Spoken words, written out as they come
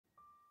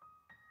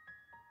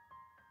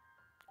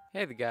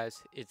Hey there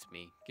guys, it's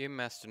me, Game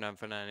Master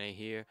 949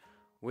 here,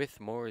 with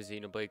more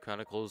Xenoblade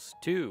Chronicles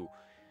 2.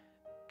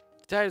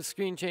 The title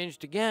screen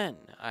changed again.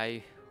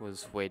 I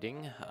was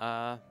waiting,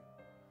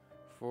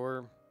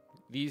 for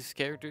these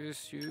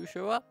characters to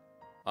show up.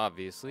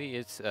 Obviously,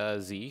 it's,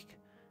 Zeke,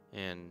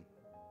 and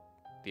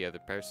the other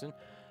person.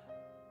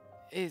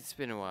 It's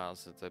been a while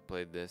since I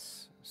played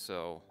this,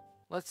 so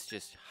let's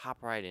just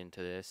hop right into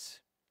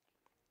this.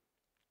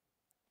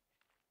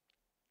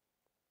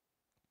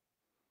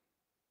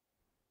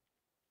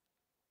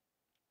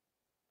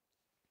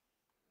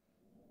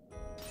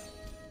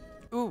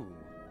 Ooh,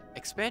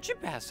 expansion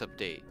pass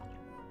update.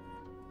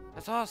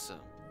 That's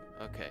awesome.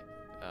 Okay,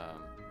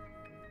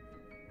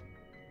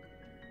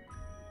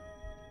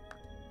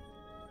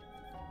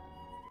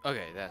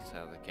 okay, that's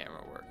how the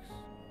camera works.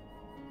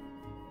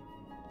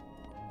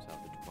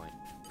 Salvage point.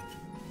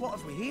 What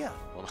have we here?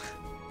 Hold on.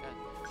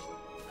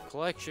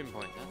 Collection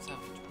point, that's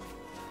salvage point.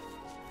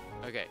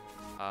 Okay,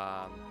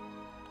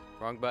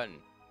 wrong button.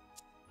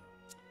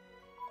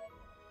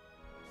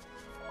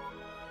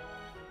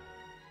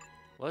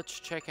 Let's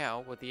check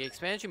out what the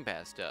expansion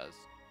pass does.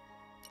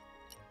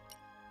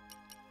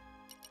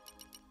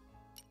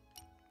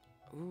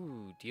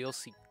 Ooh,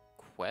 DLC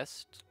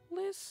quest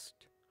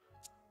list?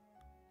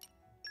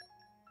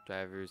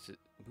 Drivers.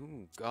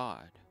 Ooh,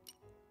 God.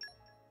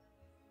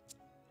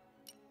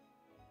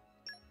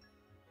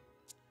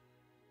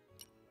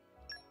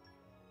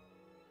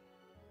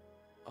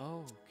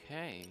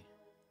 Okay.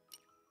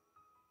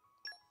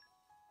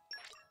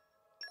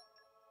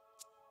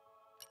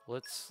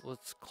 Let's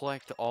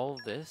collect all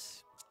of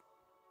this.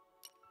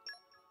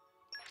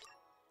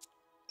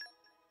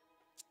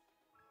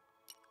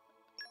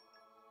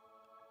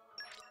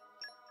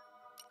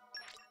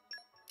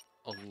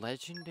 A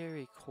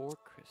legendary core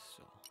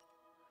crystal.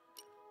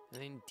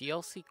 And then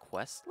DLC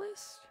quest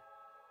list?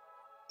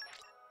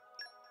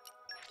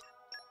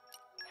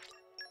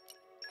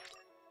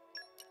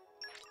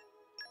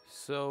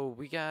 So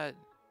we got...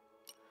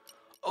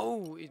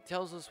 Oh, it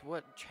tells us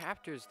what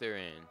chapters they're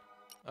in.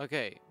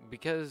 Okay,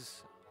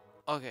 because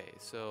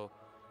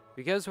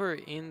we're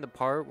in the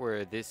part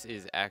where this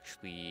is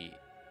actually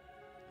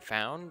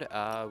found,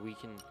 we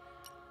can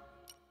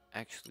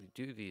actually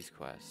do these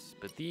quests,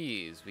 but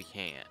these we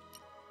can't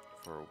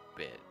for a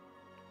bit.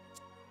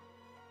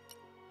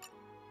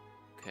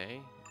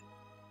 Okay.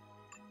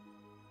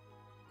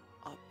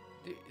 Oh,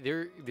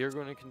 they're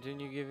going to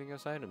continue giving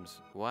us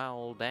items.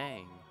 Wow,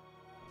 dang.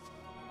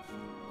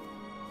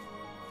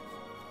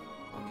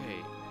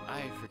 Okay,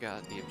 I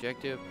forgot the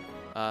objective.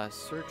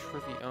 Search for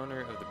the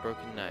owner of the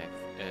broken knife.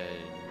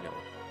 No.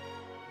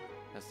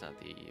 That's not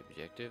the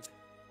objective.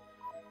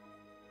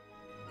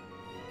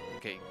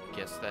 Okay,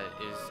 guess that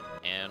is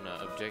an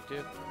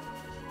objective.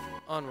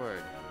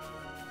 Onward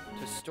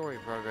to story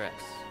progress.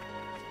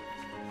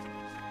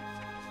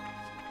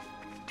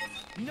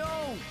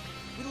 No!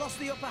 We lost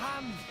the upper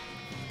hand!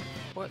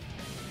 What?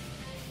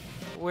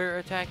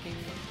 We're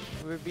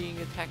being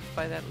attacked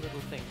by that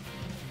little thing.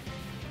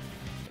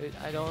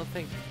 I don't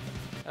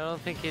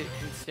think it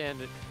can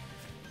stand a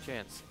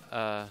chance.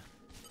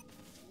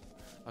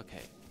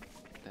 Okay.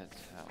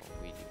 That's how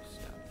we do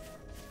stuff.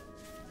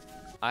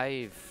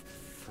 I've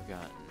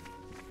forgotten.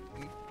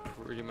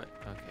 Pretty much.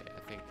 Okay, I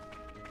think.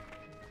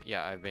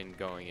 Yeah, I've been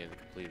going in the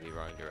completely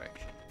wrong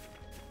direction.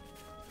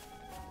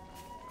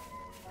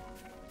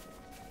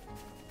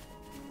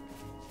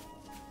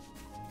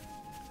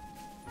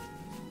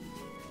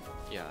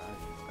 Yeah,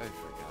 I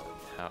forgot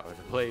how to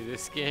play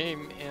this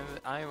game, and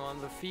I'm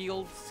on the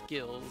field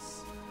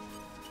skills.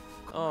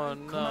 Oh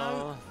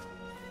no.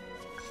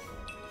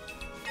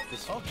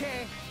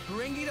 Okay,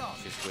 bring it on.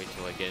 Just wait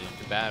till I get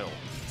into battle.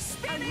 Thanks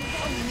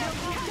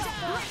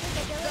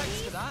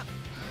for that.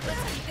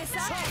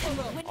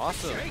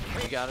 Awesome.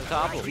 We got a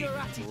topple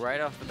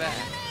right off the bat.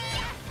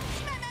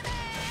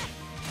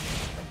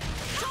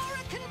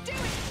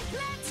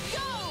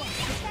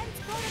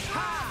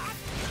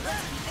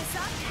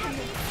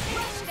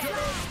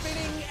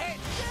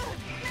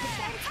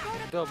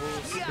 Double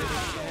spinning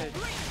edge.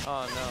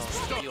 Oh no,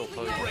 steel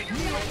potion.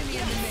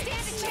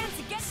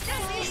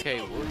 Okay,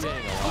 we're getting a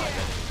lot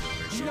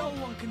better. No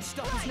one can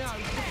stop us now.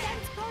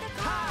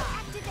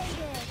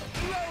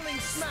 Rolling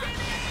smack.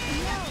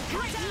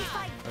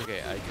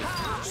 Okay, I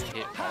just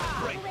hit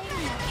hard.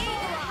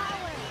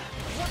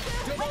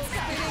 Double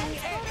spinning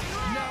edge.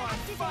 Now I'm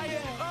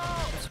fired.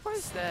 I'm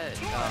surprised that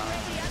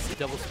the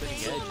double spinning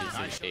edge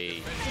isn't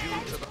a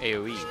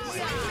AoE.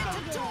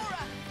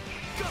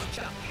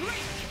 Gotcha.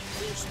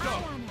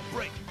 Stop.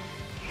 Break.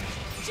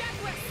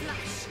 Jaguar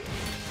flash.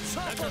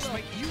 That does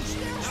make use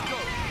of it. Go.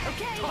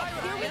 Okay,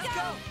 here we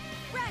go.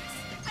 Rex,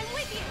 I'm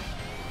with you.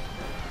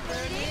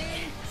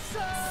 Burning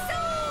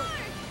Sword.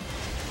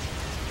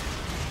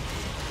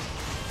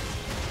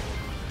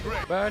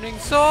 Burning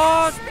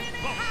sword!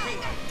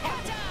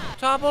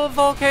 Topple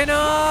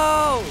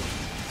volcano!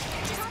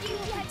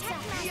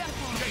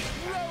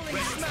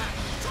 rolling smack.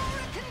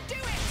 Tora can do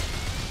it.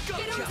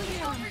 Get over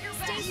here.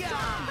 Stay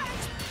strong.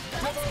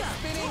 Double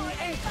spinning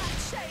edge.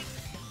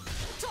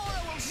 Tora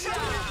will show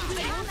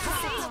you.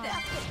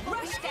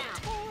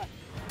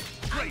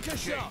 Anchor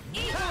shot.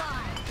 Eagle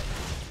Eye.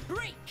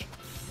 Break.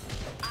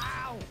 Ow.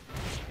 I'm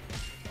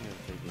gonna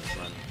take this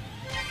one.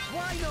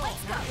 Why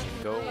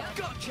not? Go.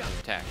 Gotcha.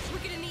 Attack. We're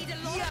gonna need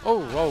a lot. Yeah. Oh,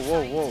 whoa,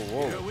 whoa, whoa,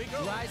 whoa. we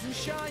go. Rise and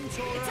shine,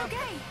 Tora. It's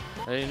okay.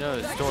 I didn't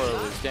notice Tora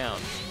was down.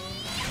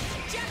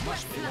 Jaguar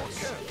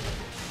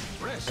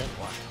Flash.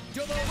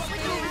 Double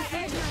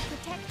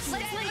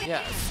Let's lead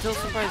Yeah, still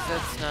surprised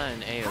that's not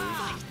an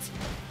AoE.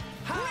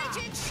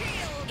 Rigid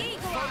Shield.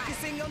 Eagle Eye.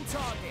 Focusing on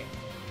target.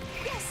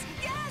 Yes,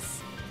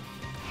 yes.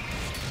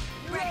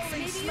 Rex, Rolling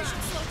maybe you smash.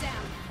 should slow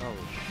down. Oh,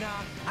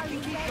 Nah, Are you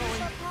keep ready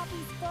going. for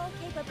Poppy's full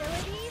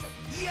capabilities?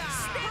 Yeah.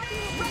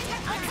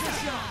 Anchor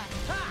shot.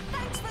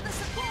 Thanks for the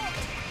support.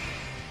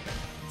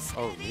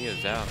 oh,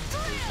 Neo's out.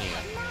 Where's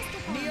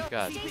Neo? Neo,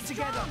 God. keep it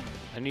together.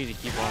 I need to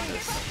keep on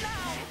this.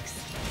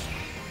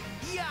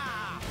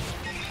 Yeah.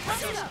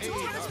 Double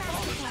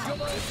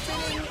Double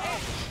spinning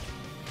edge.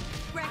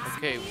 Rex,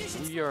 Okay, maybe you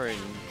should we are in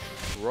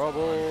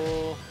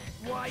trouble.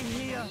 Why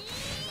here?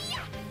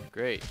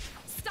 Great.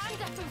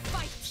 stand up and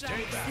fight,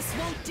 Rex. This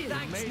won't do.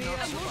 Thanks, Neo.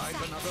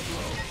 another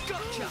blow.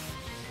 Gotcha.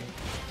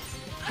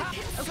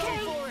 Okay, Go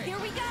for it. here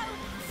we go.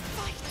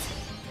 Fight.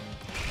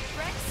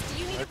 Rex,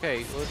 do you need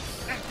Okay,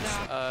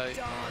 let's,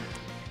 Darn.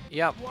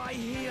 yep. Why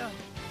here?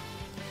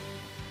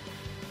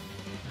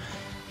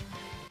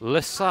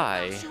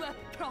 Lesai. a you up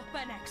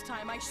proper next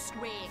time, I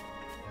swear.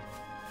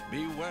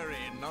 Be wary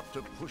not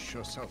to push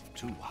yourself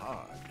too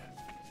hard.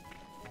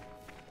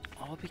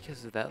 All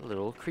because of that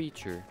little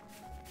creature.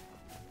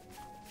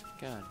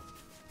 God.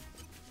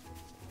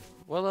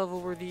 What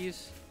level were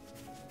these?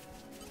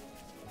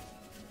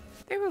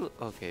 They were,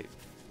 okay,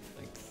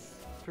 like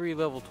 3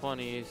 level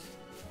 20s.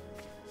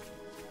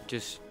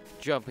 Just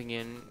jumping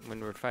in when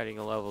we're fighting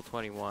a level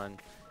 21.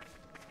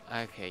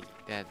 Okay,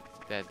 that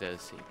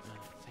does seem.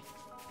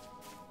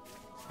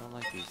 I don't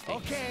like these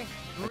things. Okay.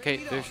 Okay,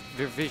 bring it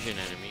they're vision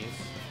enemies.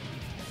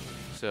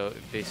 So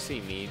if they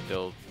see me,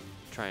 they'll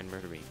try and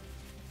murder me.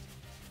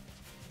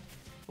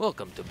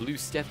 Welcome to Blue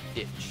Step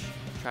Ditch.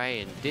 Try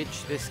and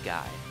ditch this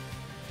guy. on.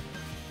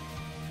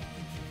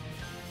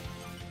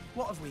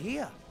 What have we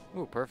here?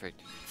 Ooh,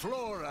 perfect.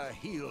 Flora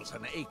heals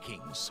an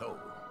aching soul.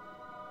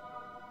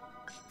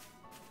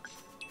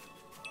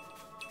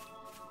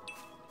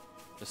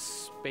 A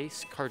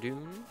space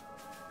cardoon.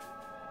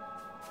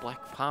 Black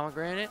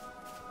pomegranate.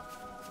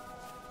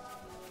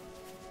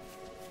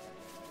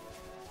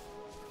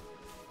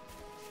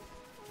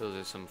 Those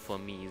are some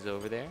flamies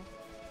over there.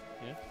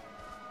 Yeah.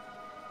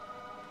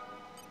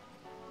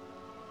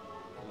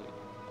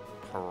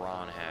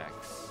 Piran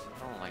hacks.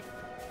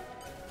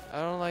 I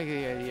don't like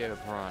the idea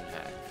of piran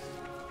hacks.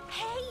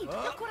 Hey,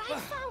 look what I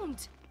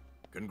found.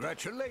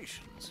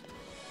 Congratulations.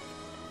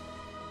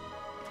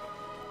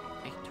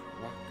 8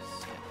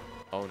 rocks.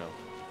 Oh no.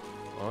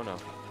 Oh no.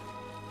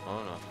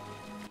 Oh no.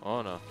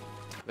 Oh no.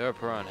 There are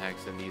piran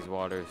hacks in these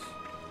waters.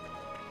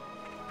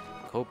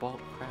 Cobalt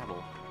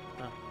crabble.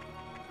 Huh.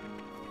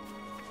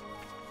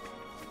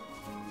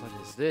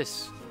 What is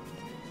this?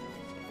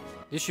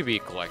 This should be a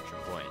collection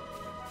point.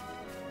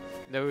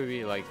 That would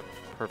be like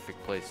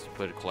perfect place to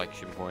put a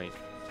collection point.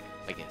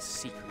 Like a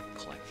secret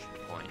collection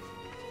point.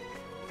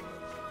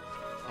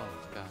 Oh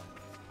god.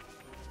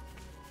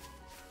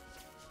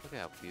 Look at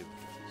how beautiful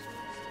this place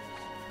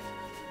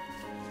is.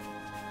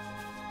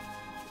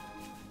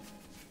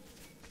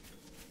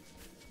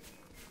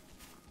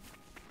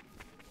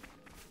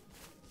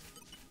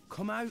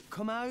 Come out,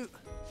 come out.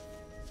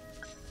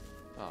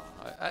 Oh,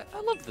 I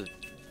love the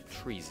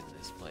trees in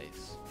this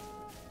place.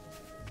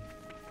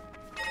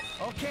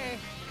 Okay,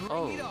 bring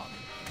Oh. it on.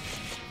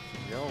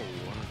 Yo.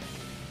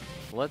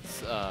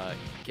 Let's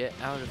get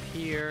out of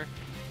here.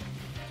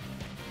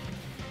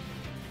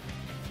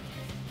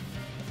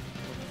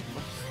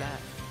 What's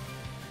that?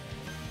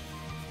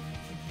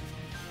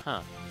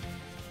 Huh.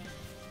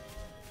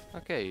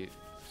 Okay,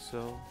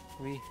 so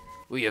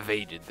we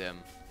evaded them.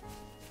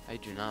 I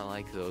do not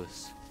like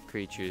those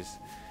creatures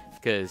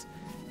because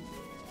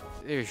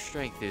their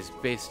strength is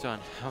based on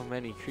how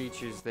many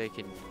creatures they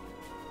can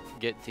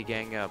get to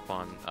gang up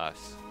on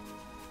us.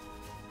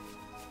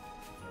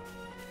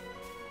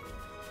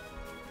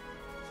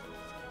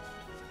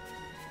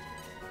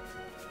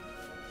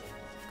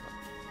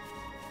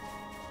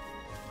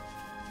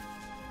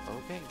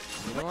 Okay,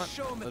 you know what? Let's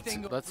show 'em a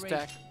thing of Let's great.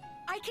 stack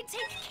I can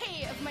take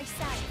care of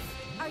myself.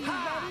 Are you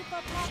ready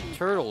for Poppy's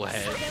turtle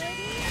head.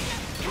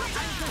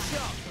 Anchor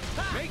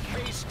shot. Make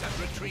haste and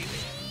retrieve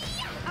it.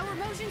 Our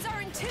emotions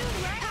are in tune,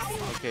 Rex.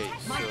 Okay,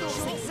 so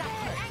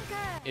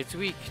Exactly. it's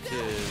weak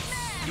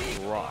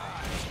to rock.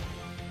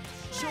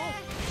 Sure.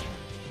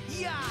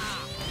 Yeah.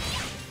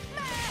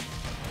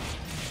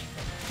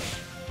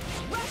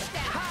 Rush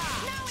down.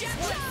 Now it's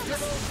Double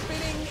done.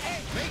 spinning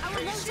edge. Make Our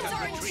haste emotions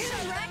are and in retrieve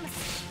tune, it. Rex.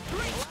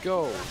 Let's go.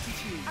 Are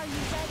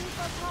you ready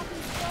for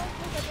Poppy's full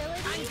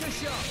capabilities? Anchor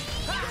shot.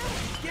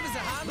 Ha. Give us a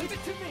hand. Leave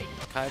it to me.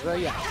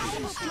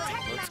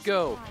 Kaiba, let's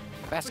go.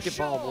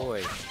 Basketball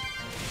boy.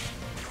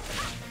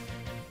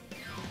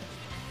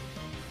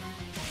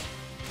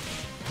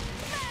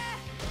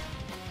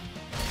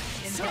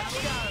 In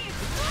touchdown.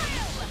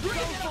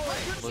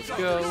 Let's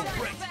go.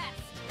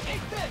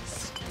 Take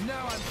this!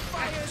 Now I'm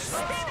fired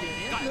up!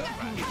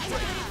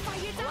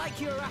 I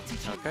like your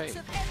attitude. Okay. So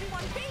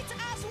everyone beat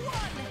as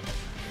one.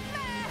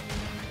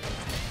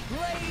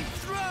 Blade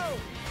throw!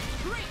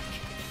 Break.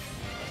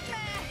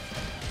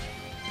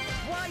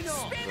 Why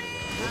not?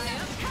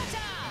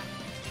 Cutter.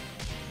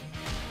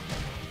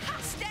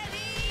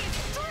 Steady.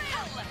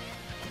 Drill.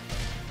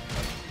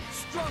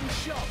 Strong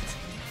shot!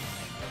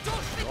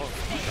 They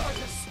are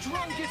the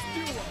strongest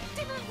duo!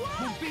 Didn't We'll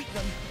work. beat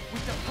them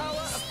with the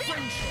power of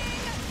friendship!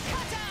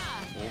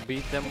 Cutter. We'll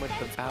beat them with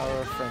the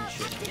power of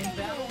friendship. In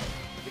battle,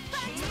 the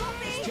key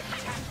is to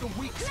attack the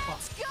weak spot!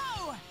 Let's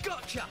go.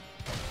 Gotcha!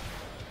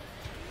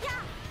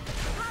 Yeah!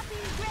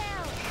 Poppy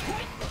Grill!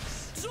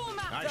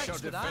 Zuma. I Thanks shall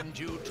for that. defend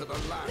you to the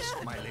last,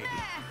 my lady.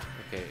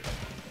 Okay.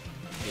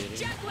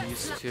 Getting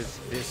used to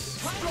this.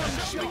 Strong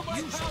shot!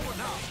 You power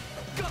now!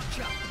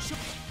 Gotcha!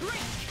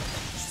 Break.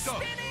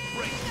 Stop!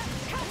 Break!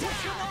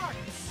 Cutter.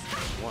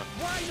 One,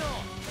 Why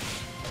not?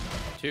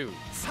 two.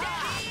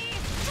 Steady.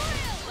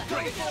 Drill.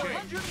 Great Go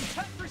change!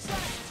 110%!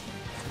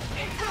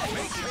 Make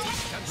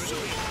haste and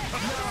retreat!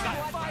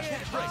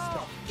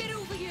 Fire! Get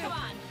over here. Come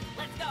on.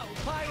 Let's go.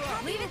 Fire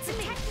up! Leave it to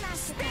me.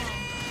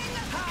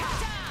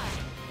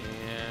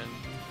 And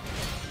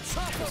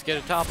let's get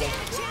a topple.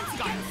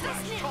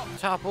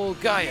 Topple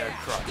Gaia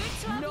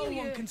Crush. No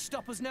one can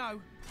stop us now!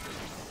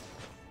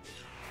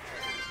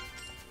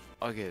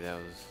 Okay, that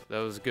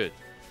was good.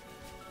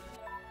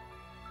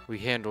 We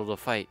handled the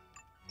fight.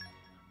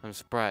 I'm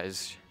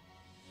surprised.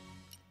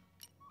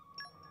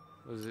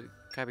 Was it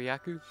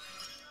Kabiyaku?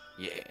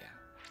 Yeah.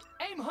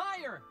 Aim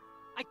higher!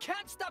 I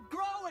can't stop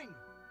growing!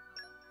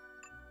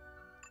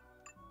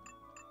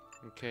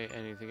 Okay,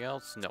 anything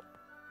else? No.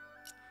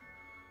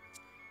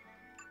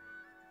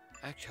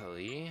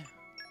 Actually,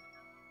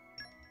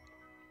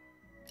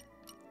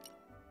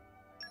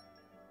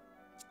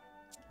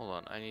 hold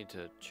on, I need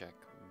to check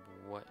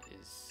what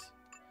is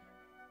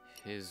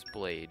his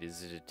blade.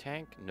 Is it a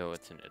tank? No,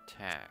 it's an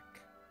attack.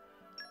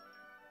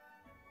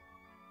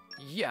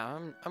 Yeah,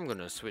 I'm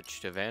gonna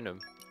switch to Venom.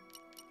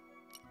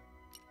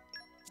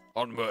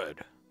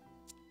 Onward.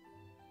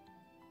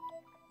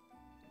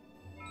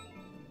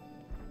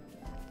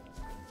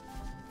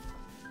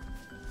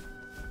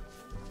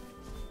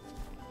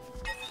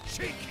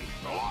 Cheeky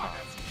boy! Are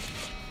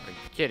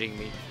you kidding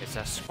me? It's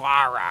a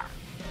Squara.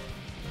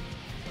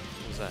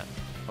 What's that?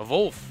 A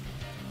wolf.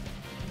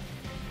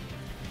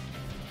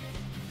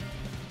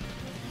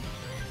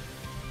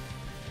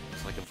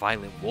 It's like a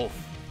violent wolf.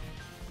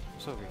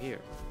 What's over here?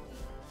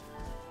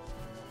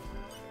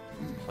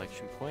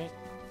 Reflection point.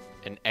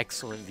 An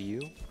excellent view.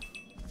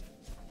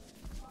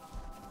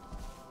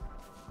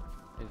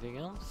 Anything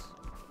else?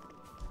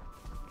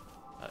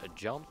 A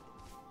jump.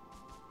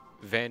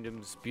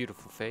 Vandom's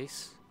beautiful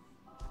face.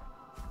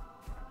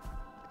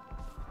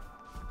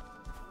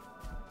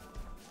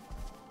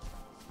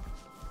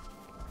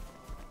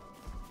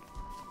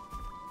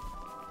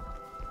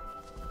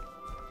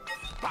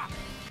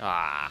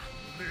 Ah.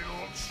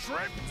 Little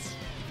shrimps!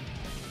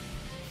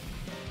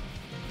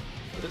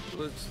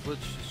 Let's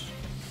just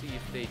see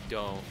if they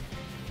don't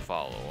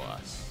follow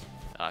us.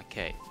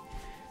 Okay.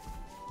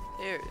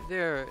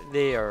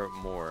 They are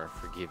more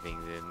forgiving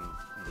than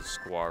the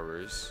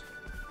Squarers.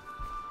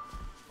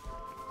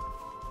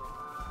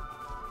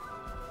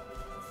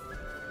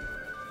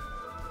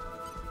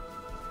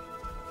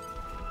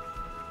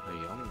 A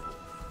young wolf.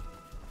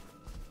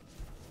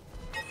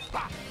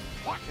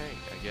 Okay,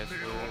 I guess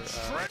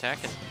we're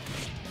attacking.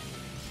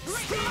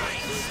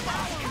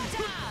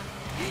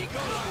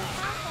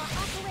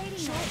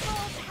 Operating at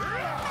full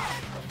power!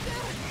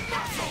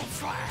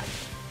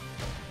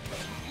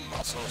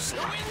 Muscle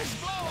slap!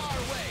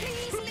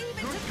 Please leave it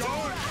to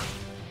Dora.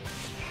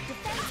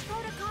 Defense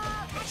protocol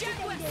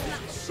activated!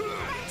 Thanks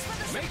for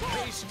the Make support.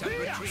 haste and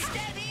retreat!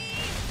 Steady.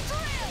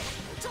 Drill.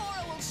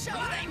 Dora will show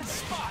them.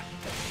 Spot!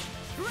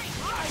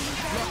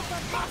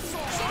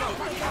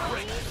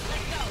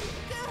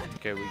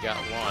 Okay, we got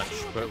launch,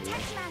 but we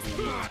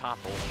need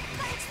topple.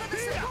 Thanks for the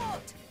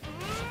support.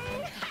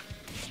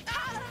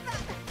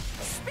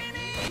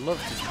 I'd love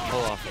to pull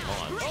off a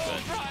launch,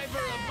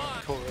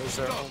 but Toro's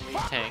our only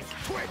tank.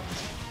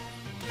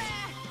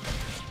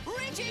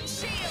 Rigid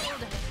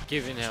shield.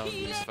 Given how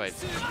these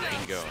fights have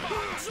been going.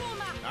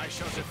 I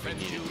shall defend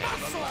need you a to tank.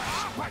 the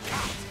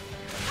last!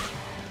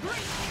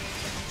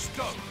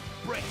 Stop!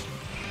 Break!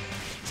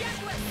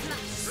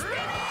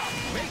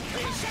 Make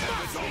haste and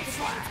retreat!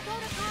 Defense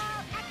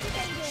protocol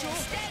activated!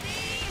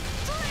 Steady.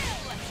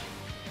 Drill.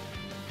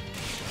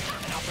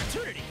 An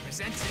opportunity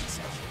presents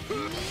itself.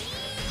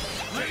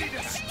 Ready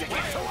to stick it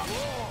to a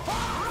wall!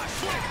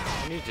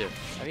 I need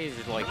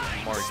to like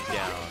mark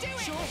down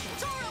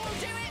Dora will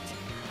do it.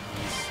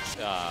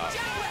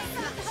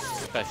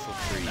 special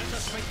trees.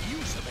 Let's make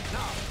use of it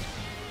now.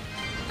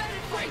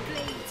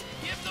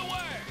 Give the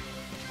word.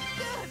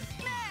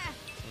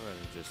 I'm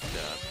gonna just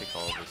pick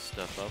all this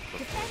stuff up before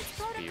Defense it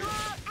disappears.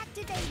 protocol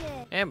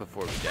activated! And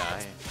before we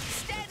die.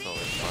 That's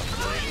always a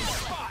possibility.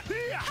 Spot.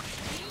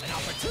 An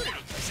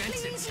opportunity presents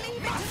presents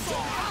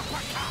itself.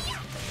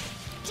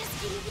 Just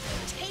give me the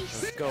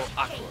taste. Let's go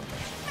Aqua.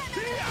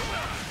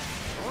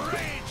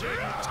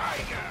 Raging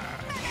tiger.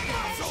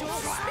 Muscle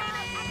slap.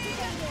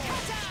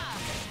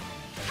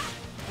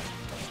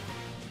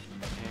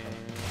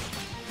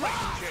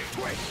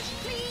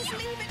 Please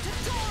leave it to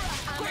Dora.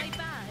 Am I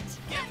bad?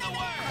 Give the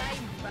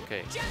word.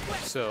 Okay,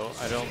 so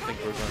I don't think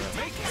we're gonna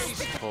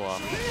pull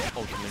off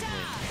ultimate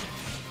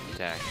wind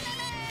attack.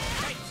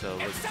 So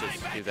let's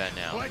just do that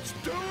now. Let's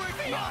do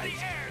it, night.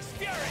 The air's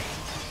fury.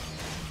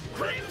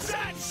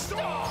 Crimson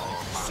Storm.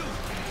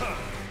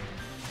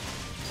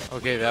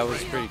 Okay, that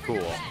was pretty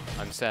cool.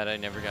 I'm sad I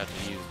never got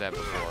to use that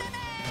before.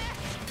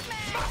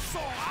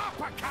 Muscle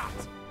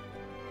uppercut.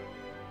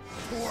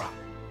 Dora,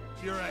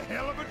 you're a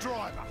hell of a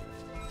driver.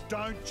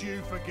 Don't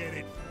you forget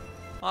it.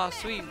 Aw,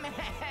 sweet.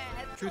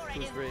 Truth Dora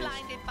was is raised.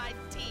 blinded by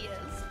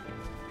tears.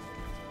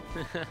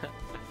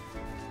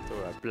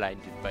 Dora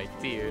blinded by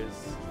tears.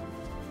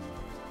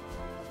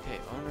 Okay,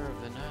 honor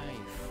of the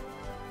knife.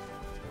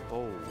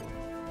 Oh.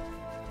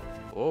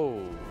 Oh,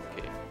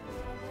 okay.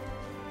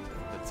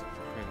 That's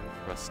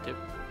encrusted.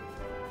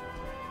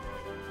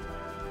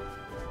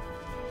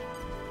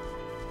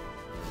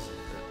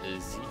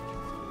 Zeke.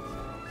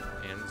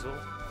 Ansel.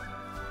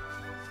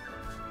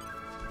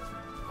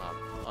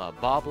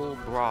 Bobble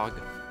Brog.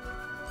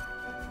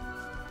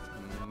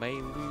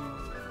 Mailu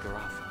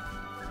Garafa.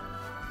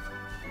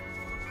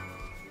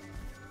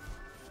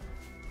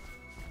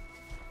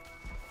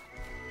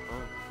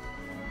 Oh.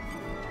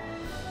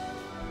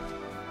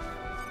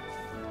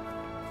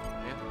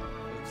 Yeah,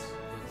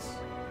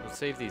 let's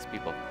save these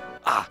people.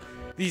 Ah!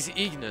 These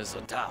Ignas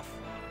are tough.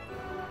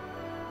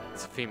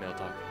 It's a female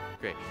talk.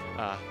 Great.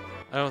 I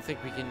don't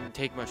think we can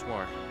take much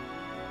more.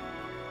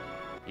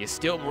 You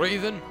still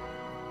breathing?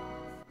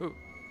 Who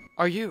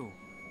are you?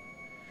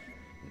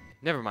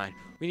 Never mind.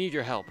 We need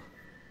your help.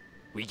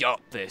 We got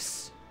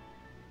this.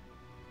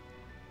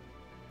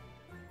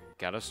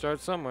 Gotta start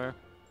somewhere.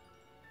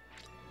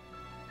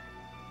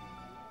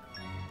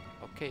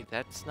 Okay,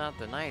 that's not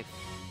the knife.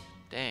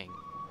 Dang.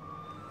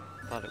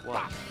 Thought it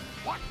was.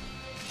 What?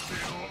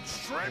 Build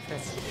strength.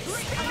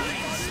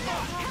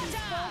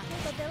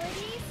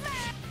 Capabilities?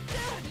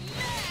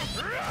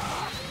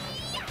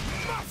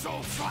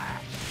 Muscle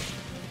slap.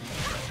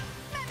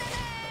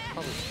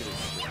 Probably should have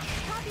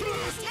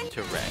switched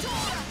to red.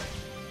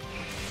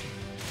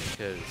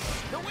 Because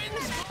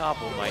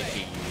Topple might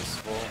be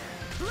useful.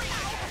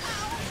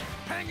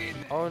 Hang in.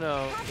 Oh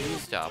no, you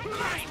stop.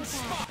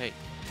 Hey,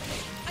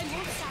 I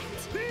won't fight.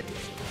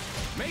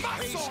 Make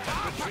haste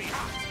and retreat.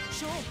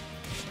 Sure.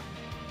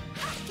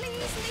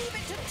 Please leave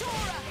it to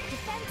Dora.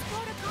 Defense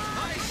protocol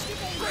Nice.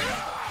 activated.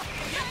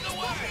 Give the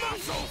word.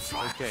 Muscle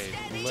slap. okay,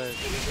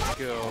 let's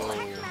go.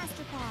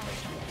 Master Paw.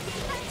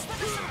 Thanks for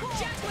the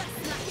support.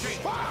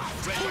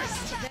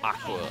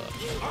 Aqua.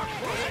 Give her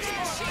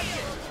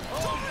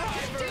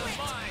the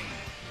mine.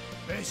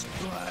 Best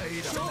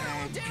blade a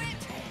man can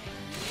take.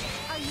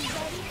 Are you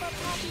ready for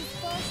Poppy's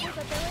full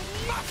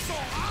capabilities?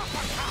 Muscle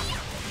uppercut.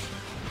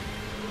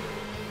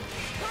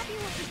 Poppy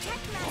will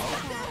protect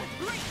Master Paw.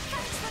 Great.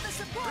 Thanks for the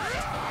support.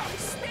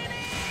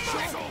 Spinning.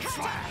 Muscle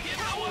slap.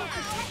 Poppy will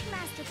protect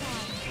Master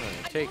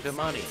Paw. Take the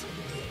money.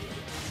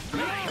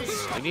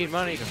 We need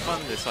money to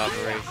fund this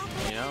operation,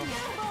 you know?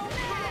 Full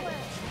power.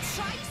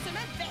 Try some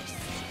of this.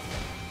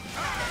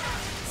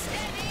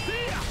 Steady.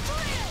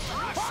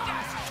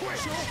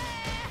 Drill.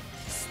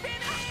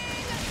 Spinning.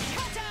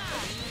 Cutter.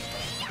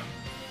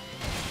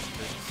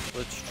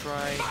 Let's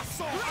try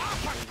Muscle and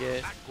uppercut.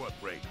 get. Aqua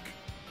break.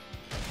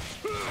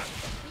 Please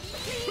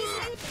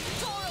leave.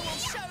 Dora will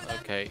show them.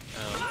 Okay,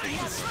 I don't think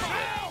this is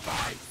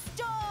it.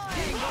 Door.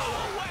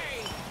 Away.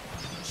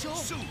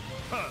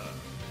 Super.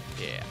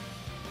 Yeah.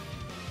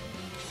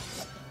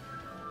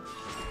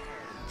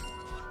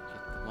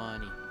 Get the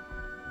money.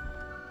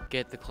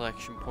 Get the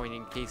collection point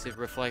in case it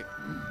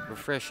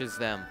refreshes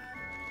them.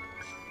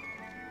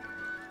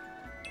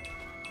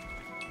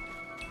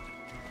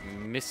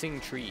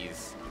 Missing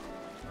trees.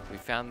 We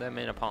found them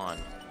in a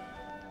pond.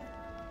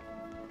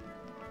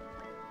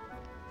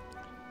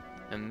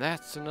 And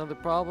that's another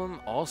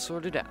problem all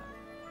sorted out.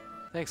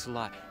 Thanks a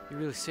lot. You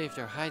really saved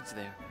our hides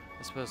there.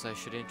 I suppose I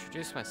should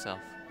introduce myself.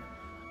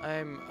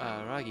 I'm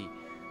Ragi.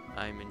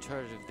 I'm in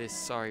charge of this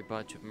sorry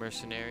bunch of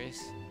mercenaries.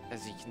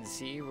 As you can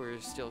see, we're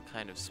still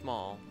kind of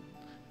small.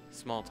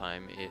 Small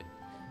time.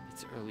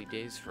 It's early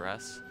days for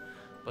us.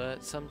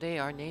 But someday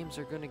our names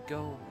are going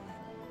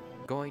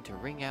to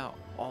ring out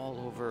all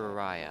over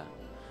Araya.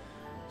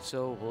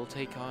 So we'll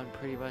take on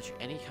pretty much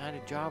any kind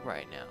of job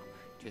right now,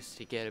 just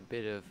to get a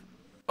bit of...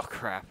 Oh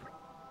crap.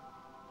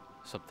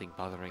 Something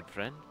bothering,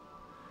 friend?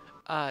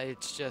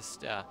 It's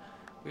just,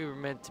 we were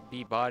meant to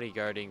be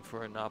bodyguarding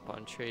for a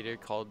Nopon trader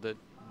called the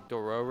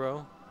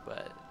Dororo,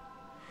 but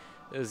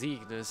those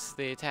Ignis,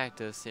 they attacked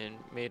us and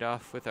made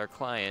off with our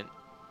client.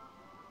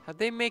 How'd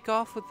they make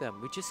off with them?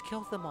 We just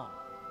killed them all.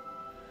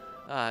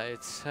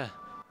 It's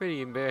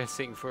pretty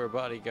embarrassing for a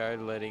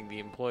bodyguard letting the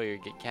employer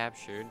get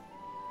captured.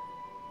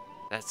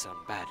 That sounds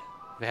bad.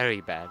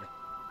 Very bad.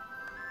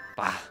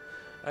 Bah.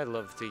 I'd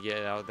love to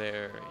get out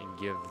there and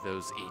give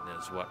those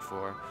Ignas what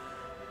for.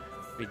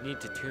 We'd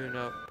need to tune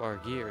up our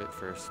gear at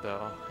first,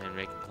 though, and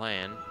make a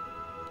plan.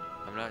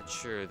 I'm not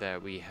sure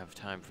that we have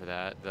time for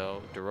that,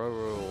 though.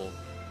 Dororo will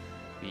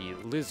be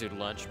lizard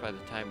lunch by the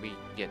time we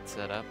get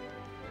set up.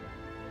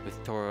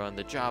 With Tora on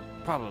the job,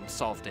 problem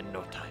solved in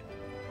no time.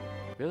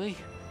 Really?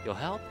 You'll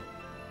help?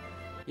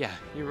 Yeah,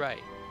 you're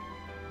right.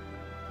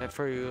 That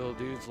furry little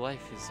dude's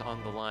life is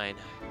on the line.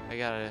 I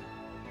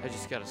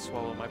just gotta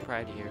swallow my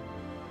pride here.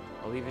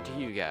 I'll leave it to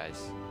you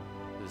guys.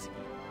 Those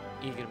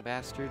Egan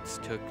bastards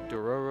took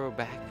Dororo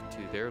back to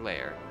their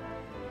lair.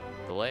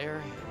 The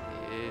lair?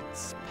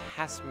 It's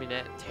past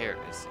Minette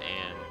Terrace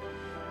and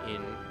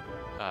in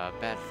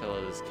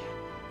Badfellow's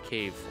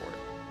cave fort.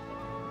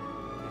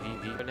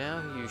 If you go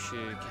now, you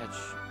should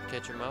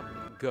catch him up.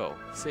 Go,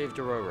 save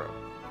Dororo.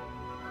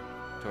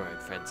 Tora and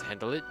friends,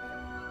 handle it.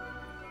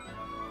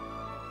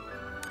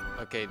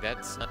 Okay,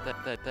 that's not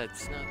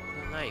that's not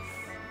the knife.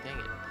 Dang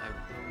it!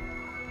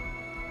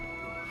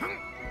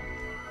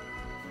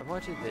 I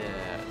wanted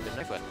the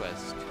knife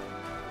quest,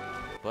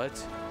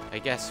 but I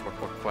guess more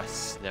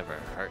quests never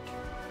hurt.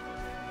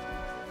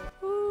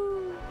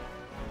 Woo!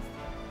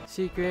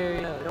 Secret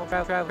area. Don't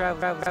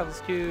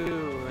travels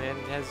to and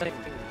has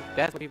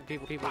that's what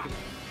people.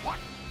 What?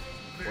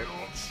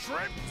 Little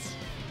shrimps?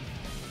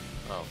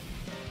 Oh,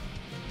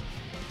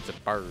 it's a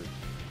bird.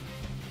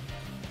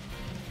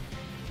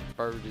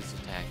 Bird is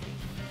attacking.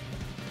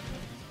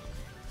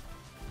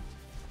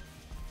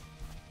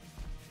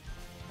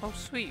 Oh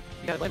sweet!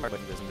 You got a landmark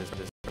button this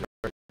bird.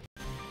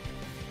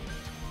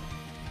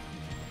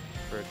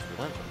 Bird's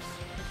relentless.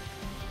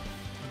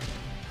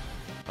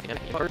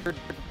 Bird.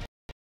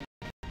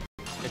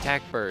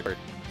 Attack bird.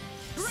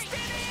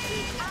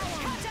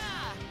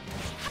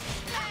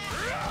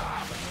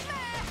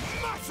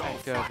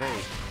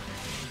 Activate.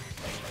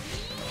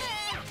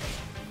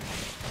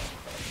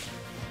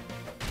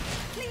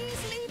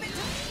 Please leave it.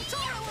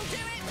 Tora will do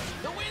it.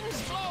 The winds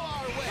blow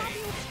our way.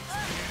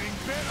 Getting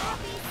better?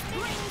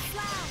 Spring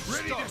flash.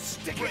 Ready to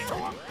stick it to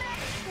him?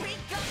 We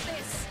got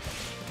this.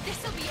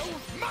 This'll be all.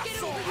 Get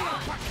Muscle over here.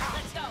 uppercut.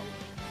 Let's go.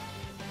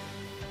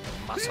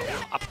 Muscle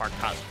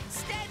uppercut.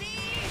 Steady.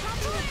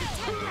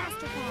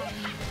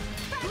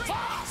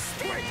 Fast!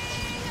 Quick!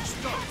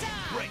 Stop!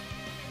 Break!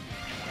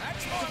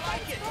 That's more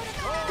like it.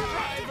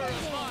 Driver of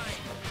mine.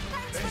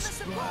 Thanks for the This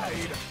support.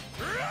 blade!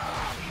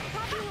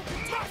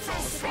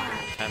 Muscle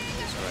slap! Time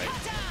is right.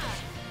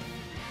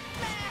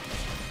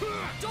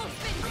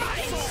 Dolphin.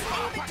 Muscle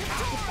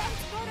uppercut!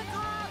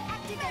 Protocol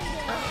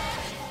activated.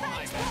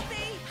 Thanks,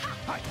 Poppy.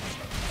 Hey!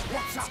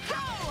 What's up? Go.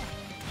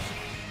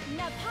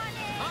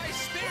 Napane. My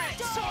spirit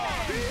Stop.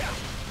 soars. Here!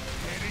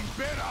 Getting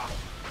better!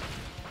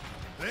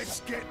 Let's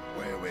get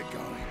where we're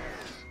going.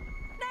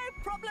 No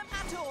problem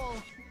at all.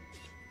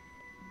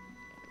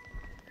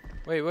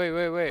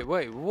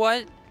 Wait,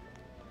 what?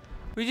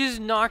 We just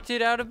knocked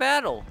it out of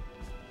battle.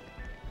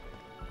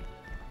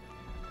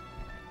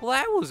 Well,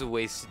 that was a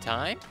waste of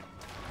time.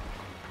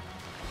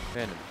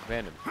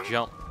 Random,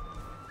 jump.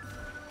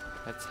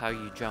 That's how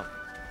you jump.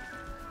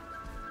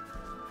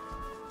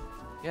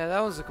 Yeah, that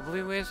was a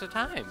complete waste of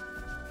time.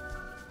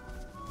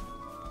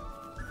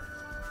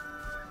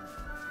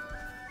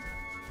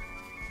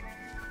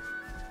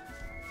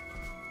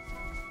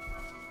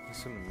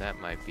 Assuming that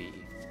might be.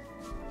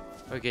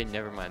 Okay,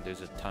 never mind.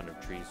 There's a ton of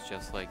trees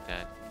just like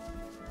that.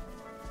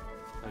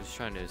 I was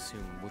trying to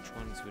assume which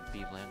ones would be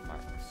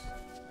landmarks.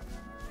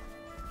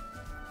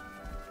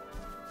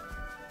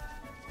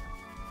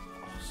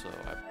 Also,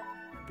 I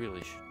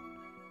really should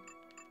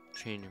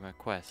change my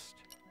quest.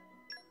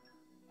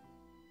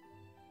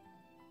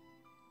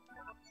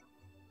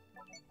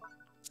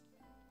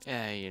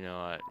 Yeah, you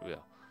know what?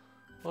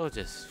 We'll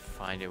just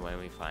find it when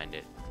we find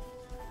it.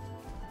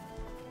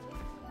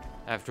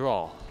 After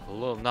all, the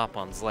little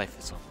Napon's life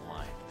is on the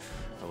line.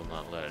 I will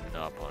not let a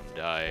Napon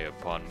die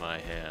upon my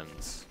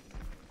hands.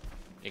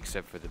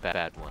 Except for the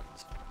bad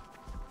ones.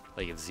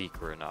 Like if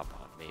Zeke were a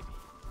Napon, maybe.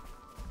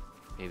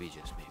 Maybe,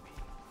 just maybe.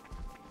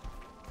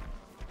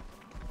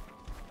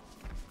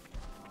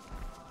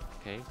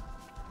 Okay.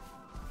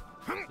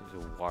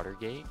 There's a water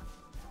gate.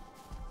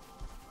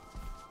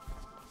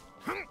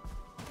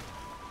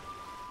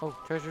 Oh,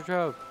 treasure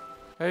trove!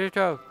 Treasure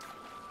trove!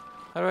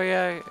 How do I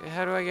get it?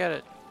 How do I get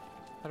it?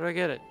 How do I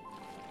get it?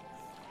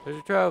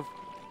 Treasure trove!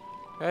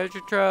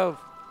 Treasure trove!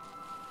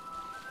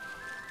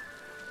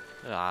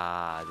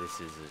 Ah, this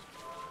is it.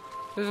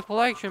 There's a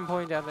collection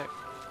point down there.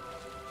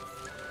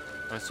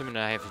 I'm assuming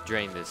I have to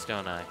drain this,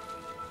 don't I?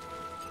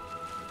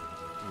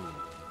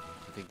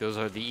 I think those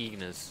are the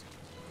Ignas.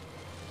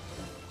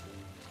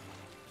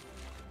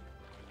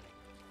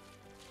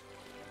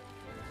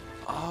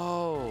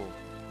 Oh!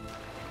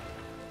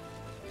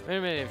 Wait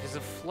a minute, if it's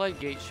a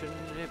floodgate,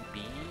 shouldn't it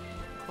be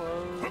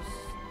closed?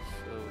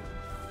 So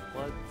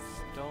floods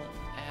don't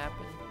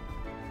happen?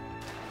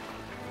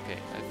 Okay,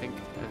 I think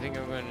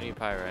I'm gonna need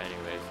Pyra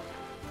anyways.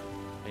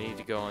 I need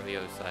to go on the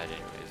other side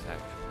anyways,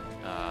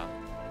 actually.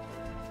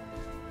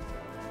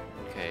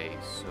 Okay,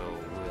 so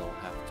we'll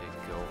have to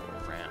go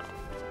around.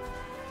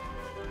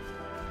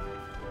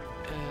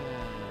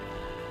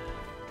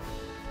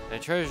 And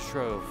a treasure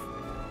trove.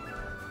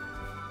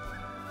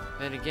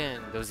 Then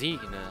again, those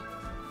Igna.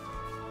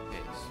 Okay,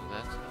 so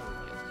that's how we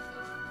get to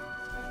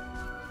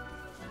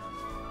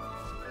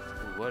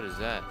that. Ooh, what is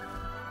that?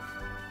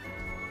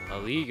 A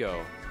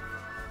Lego.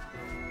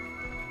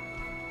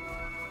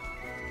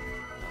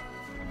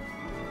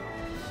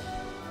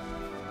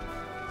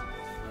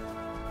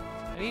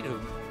 I need to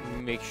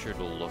make sure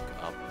to look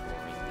up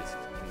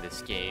more in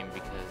this game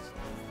because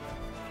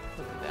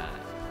look at that.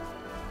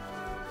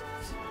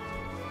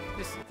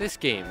 This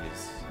game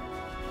is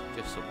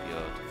just so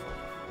beautiful.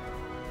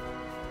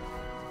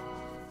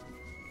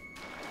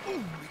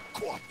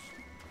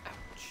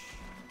 Ouch.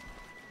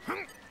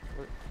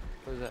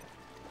 What is that?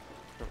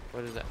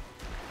 What is that?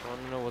 I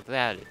want to know what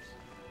that is.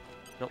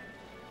 Nope.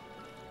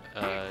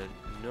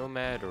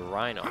 Nomad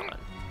Rhinon.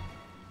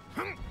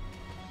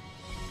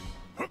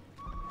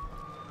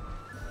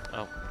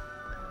 Oh,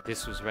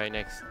 this was right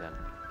next to them.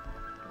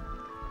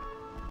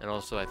 And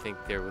also, I think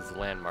there was a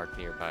landmark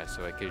nearby,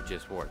 so I could have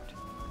just warped.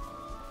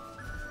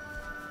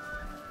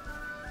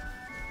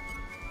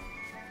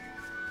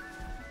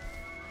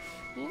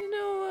 You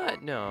know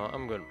what? No,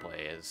 I'm gonna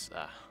play as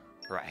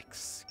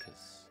Rex,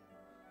 because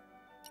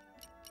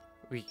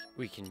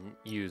we can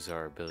use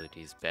our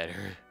abilities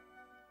better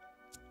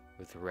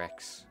with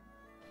Rex.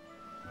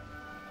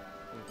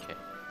 Okay.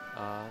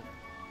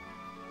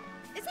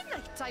 Is it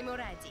night time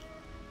already?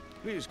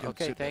 Please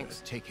Okay,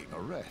 thanks. taking a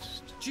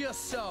rest.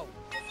 Just so.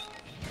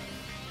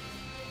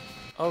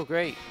 Oh,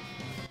 great.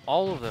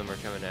 All of them are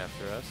coming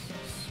after us,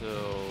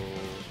 so...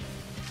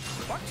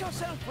 Watch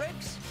yourself,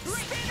 Rex.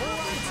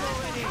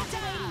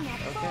 Activating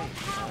at Okay. full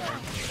power.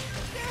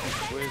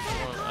 Where's the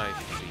one I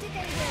should be?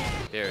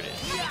 There it is.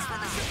 Thanks for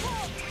the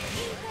support.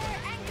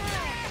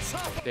 Ether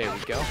anchor. There we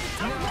go.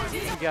 We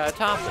got a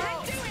topple.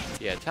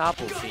 Yeah,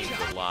 topple seems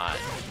a lot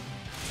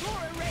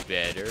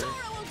better.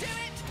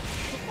 Defense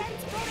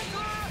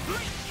protocol.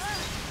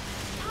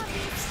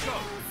 Poppy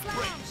slash.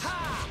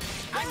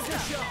 Anchor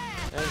shot.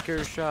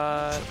 Anchor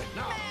shot.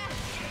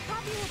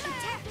 Poppy will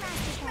protect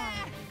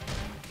Mastercard.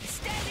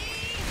 Steady!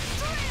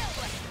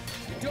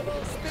 Drill!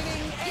 Double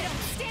spinning You edge.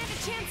 don't stand a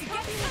chance of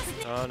getting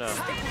this. Oh no.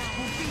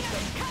 We'll beat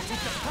them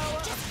with the power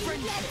of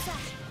friendship. Oh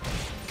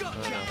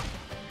Gotcha. no.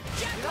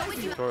 Jack,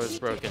 with you. Tora's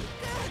broken.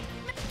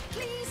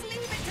 Please leave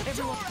it to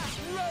Everyone,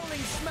 Tora.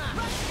 rolling smash.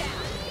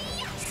 Rushdown.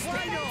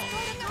 Why not?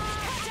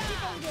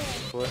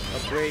 Put a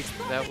break,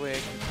 that way I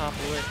can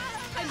topple it.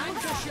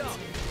 Anchor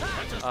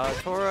shot.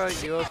 Tora,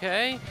 you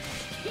okay?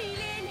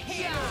 Healing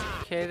here.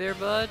 Yeah. Okay there,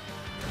 bud?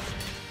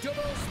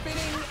 Double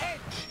spinning edge.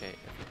 Okay, I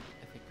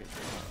think we got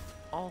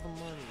all the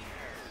money.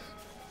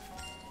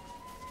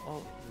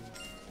 Oh,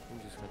 I'm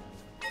just gonna...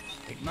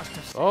 It must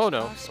have Oh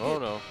no, oh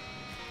no.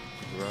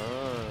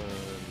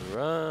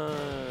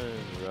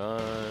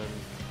 Run.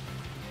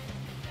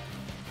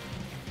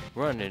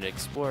 Run and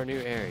explore new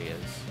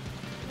areas.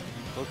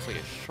 Looks like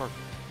a shark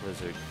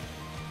lizard.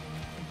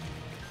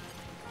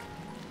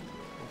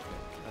 Okay,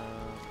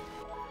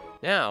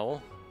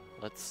 now,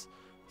 let's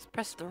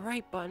press the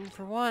right button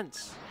for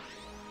once.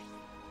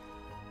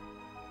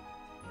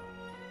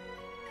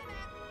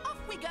 Off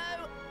we go.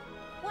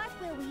 What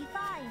will we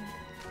find?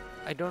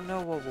 I don't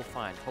know what we'll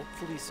find.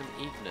 Hopefully some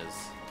Ignas.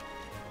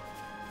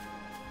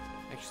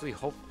 Actually,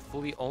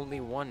 hopefully only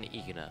one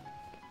Igna.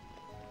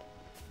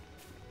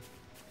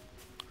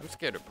 I'm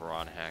scared of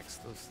piranha hacks.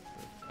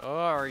 Oh,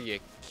 are you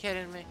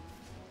kidding me?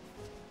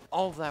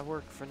 All of that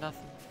work for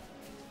nothing.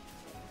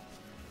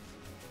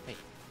 Hey.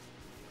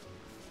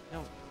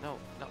 No.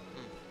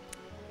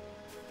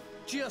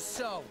 Just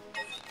so.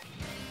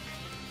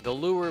 The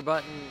lure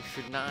button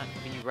should not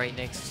be right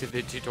next to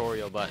the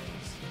tutorial buttons.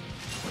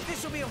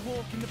 This will be a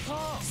walk in the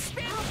park.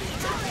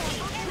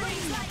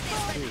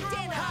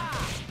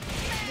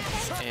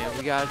 And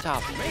we got a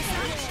top.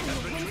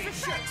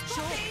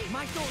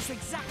 My thoughts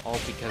exact. All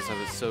because I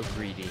was so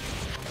greedy.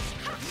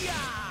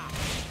 Yeah.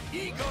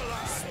 Eagle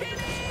eye.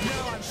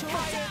 Now I'm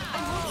fired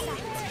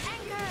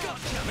and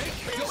gotcha.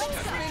 Double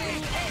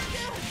spinning edge.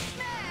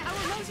 Our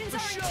emotions are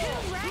in sure.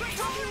 tune, Rex.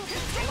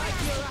 Like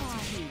your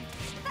attitude.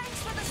 Thanks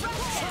for the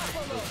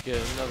support. Let's get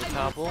another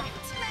topple. Why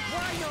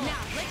not?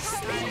 Now, let's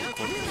spin.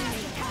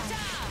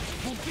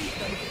 We'll beat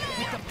them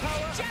with the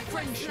power of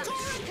friendship.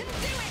 Tora can do it.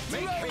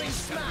 Rolling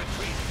smash.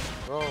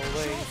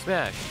 Rolling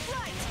smash.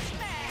 Right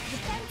there.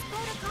 Defense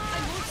protocol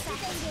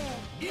activated.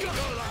 Eagle eye.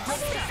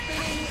 Double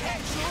spinning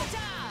edge.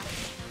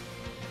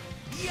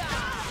 Yeah.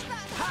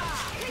 Ha.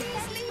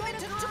 Please leave it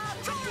to Tora.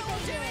 Tora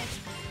will do it.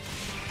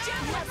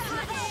 Jump with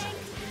the hunch.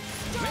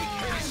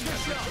 Anchor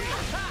shot.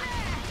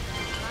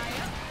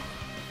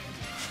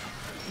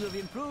 You have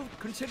improved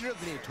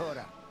considerably,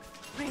 Tora.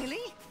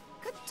 Really?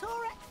 Could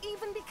Tora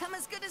even become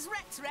as good as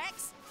Rex?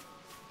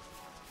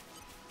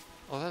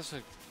 Oh, that's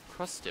a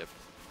crust dip.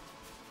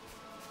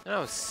 And I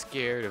was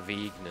scared of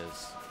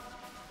Ignas.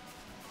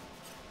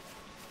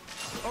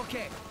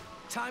 Okay,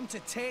 time to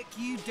take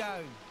you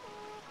down.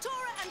 Tora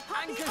and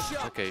Poppy. Anchor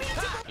shot. Okay,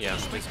 yeah,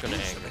 I'm just gonna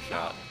anchor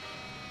shot.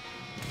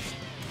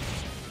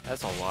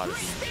 That's a lot of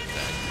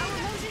Ignas. Our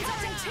emotions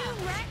are in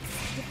tune, Rex.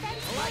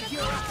 Defense Like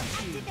your protocol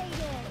attitude.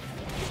 activated.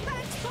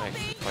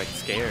 actually quite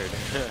scared.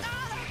 Defense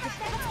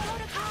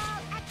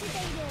protocol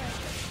activated.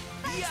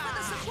 Thanks for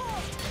the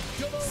support.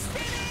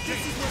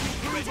 This is where we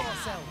prove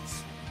ourselves.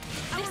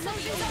 Our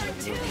motions are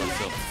Move tuned.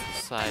 myself to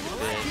the side a Your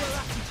bit.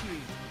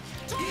 attitude.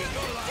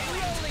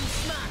 Rolling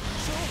smack.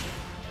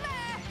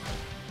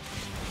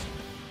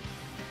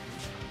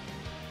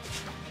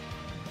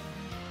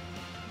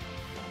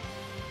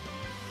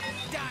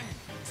 Dang,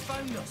 it's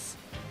found us.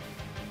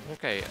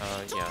 Okay, yeah.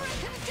 Can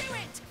do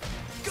it.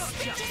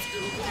 Gotcha.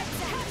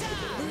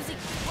 Losing.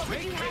 What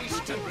would you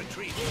have to do?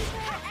 retreat.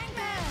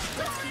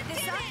 Let's keep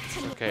this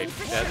up. Okay,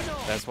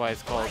 that's why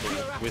it's called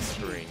the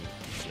whispering.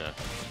 No.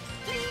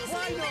 Please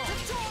Why leave it not? to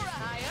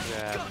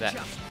Tora. Grab that.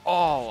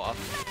 Oh, a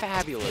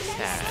fabulous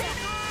hat.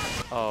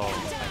 Oh,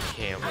 I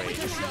can't wait.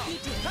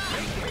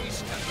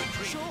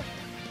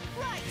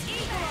 Right,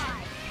 eagle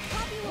eye.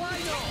 Why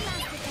not?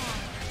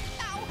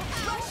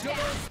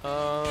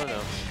 Oh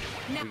no.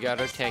 We got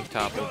our tank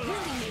topple.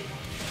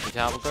 We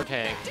toppled our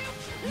tank.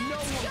 No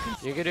one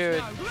can You can do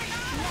it.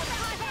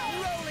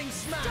 rolling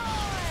smack.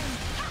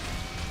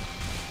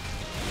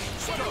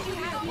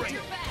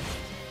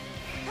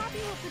 Poppy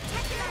will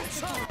protect the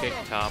master. Okay,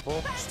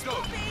 topple.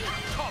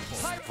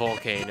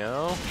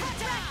 Volcano.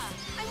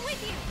 I'm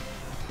with you.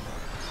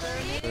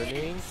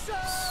 Burning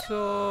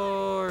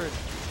sword.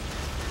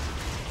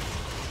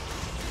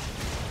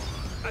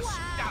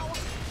 Wow.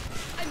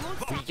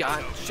 We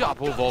got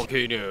Chopple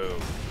Volcano.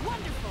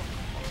 Wonderful.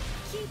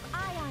 Keep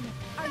eye on it.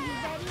 Are you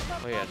ready for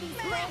Oh, yeah. Poppy's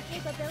full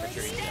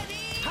capabilities?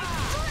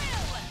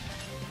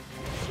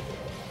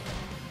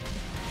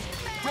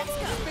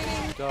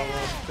 Double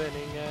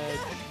spinning edge.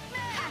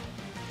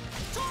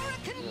 Tora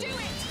can do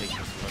it. Take this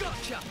money.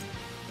 Gotcha.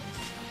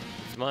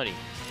 It's money.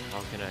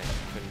 How can I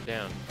put it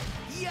down?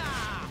 Yeah.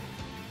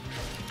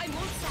 I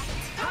won't sack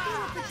it. Poppy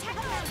will protect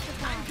the master.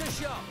 Anchor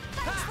shot.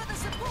 Thanks for the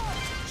support.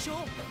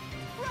 Sure.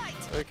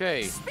 Right.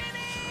 Okay, Spinning.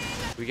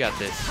 we got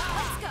this. Let's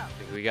go. I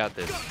think we got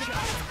this.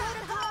 Defense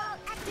protocol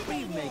We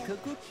activated. make a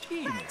good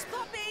team. Thanks,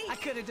 Poppy. I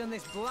could have done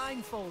this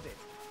blindfolded.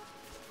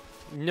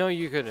 No,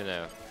 you couldn't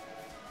have.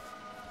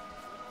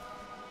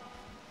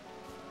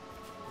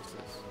 What's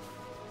this?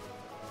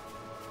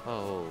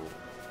 Oh,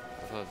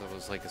 I thought that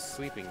was like a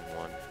sleeping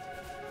one.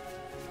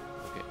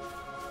 Okay.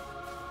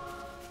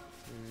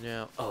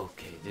 Now,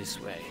 okay, this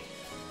way.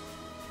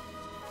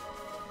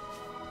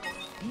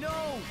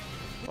 No.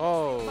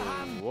 Oh,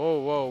 whoa,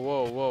 whoa,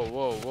 whoa, whoa,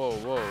 whoa, whoa,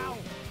 whoa. Ow.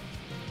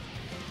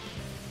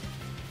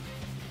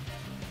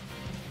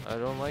 I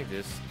don't like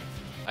this.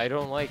 I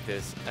don't like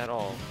this at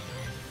all.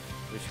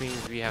 Which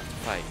means we have to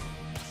fight.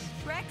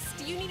 Rex,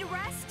 do you need a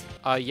rest?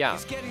 Yeah,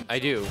 It's getting I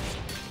do.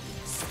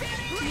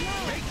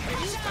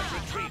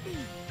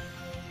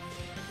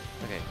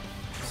 Okay,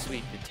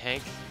 sweet, the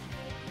tank.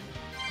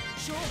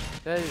 Sure.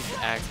 That is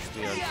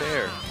actually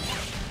unfair.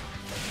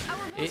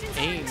 Our It motions are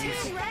aims,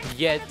 tuned, Rex.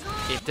 yet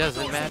it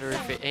doesn't matter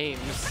if it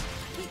aims.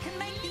 He can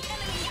make the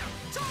enemy.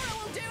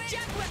 Tora will do it.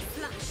 Jet Web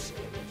Flash.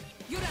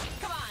 Yura,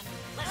 come on.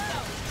 Let's go.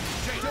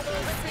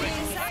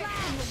 Spinning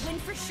Slam will win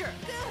for sure.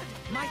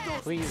 Good. My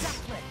thoughts Please.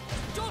 exactly.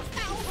 Don't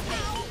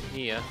ow.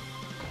 Nia.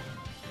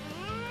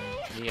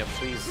 Nia,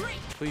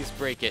 please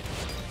break it.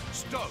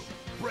 Stow.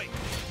 Break.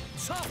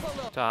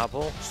 Topple up.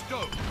 Topple.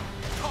 Stow.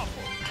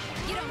 Topple.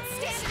 You don't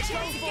stand a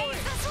chance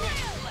against the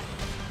thrill.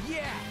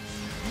 Yeah.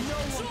 No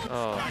one can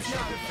Oh, I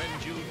shall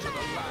defend you to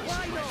the last.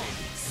 Why not?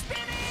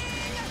 Spinning.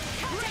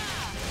 Kata.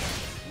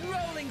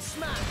 Rolling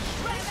smash.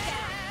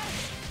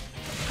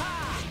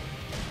 Ha.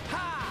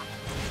 Ha.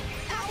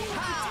 Poppy will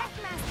protect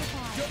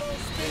master. Double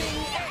spinning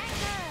X.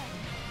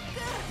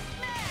 Good.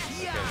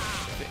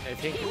 Yeah. I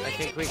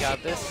think we got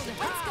this. Let's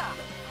go.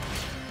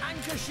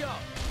 Anchor shot.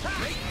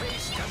 Make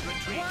haste and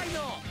retreat. Why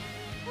not?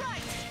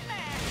 Right.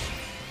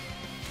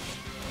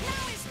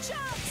 Now is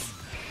chance.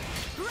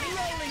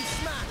 Rolling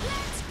smash.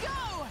 Let's go.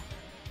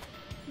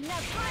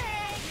 Never.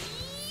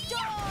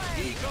 Door.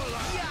 Eagle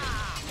eye.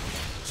 Yeah.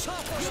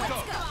 Topple Let's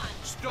up. go.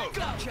 Stow.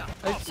 Gotcha.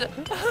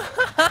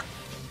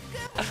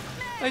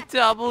 I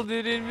doubled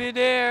it in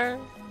midair.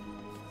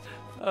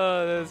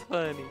 Oh, that's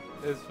funny.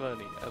 That's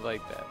funny. I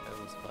like that.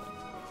 That was fun.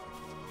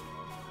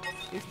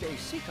 If they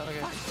seek our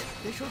pasture,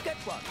 they shall get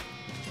one.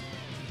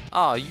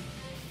 Oh, you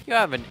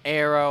have an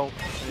arrow.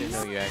 I didn't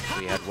know you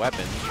actually had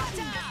weapons.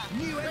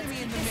 New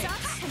enemy in the This mix.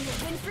 up and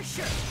we'll win for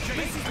sure.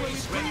 This is where we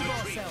prove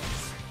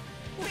ourselves.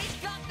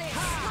 We've got this.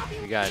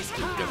 We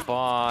got the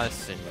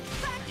boss and the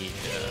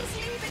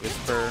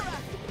whisper.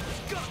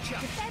 Gotcha.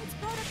 Defense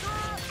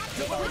protocol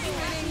Double activated.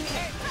 spinning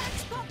X.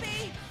 Thanks,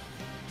 Poppy.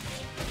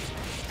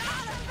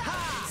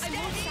 Ha.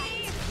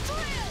 Steady.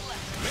 Drill.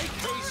 Make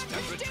haste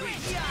and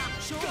retreat. Yeah.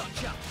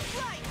 Gotcha.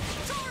 Right.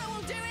 Tora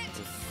will do it.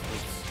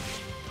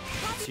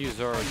 Let's use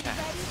our attack.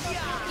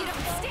 You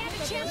don't stand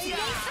a chance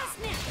against us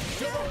now.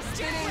 Double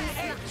spinning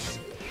X.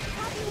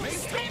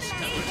 Make haste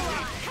and Eagle retreat.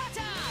 Eye.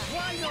 Kata.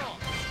 Why not?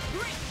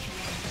 Break.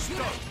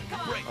 Stow.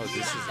 Break. Oh,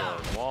 this is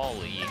a wall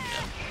even.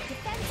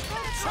 Defense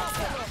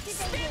protocol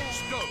activated.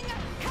 Stow.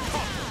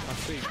 Oh,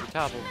 sweet, we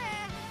toppled.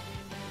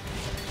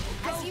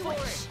 As you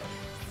wish.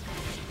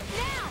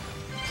 Now.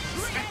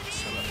 Ready.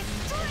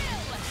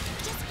 Drill.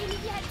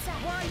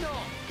 Why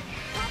not?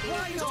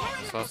 Why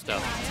not? So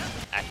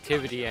stuff.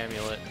 Activity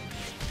amulet.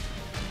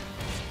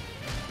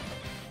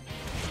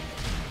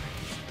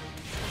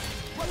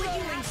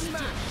 Rolling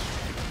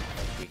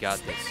smash. We got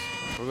this.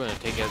 We're gonna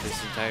take out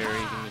this entire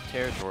Aegon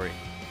territory.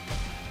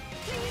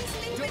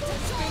 Double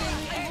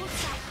spinning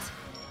X.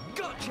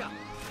 Gotcha.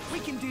 We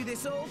can do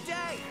this all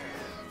day.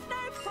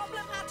 No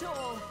problem at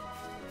all.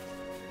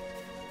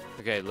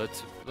 Okay,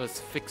 let's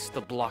fix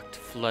the blocked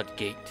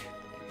floodgate.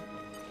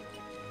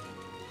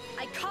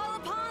 I call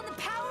upon the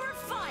power of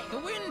fire. The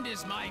wind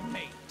is my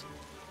mate.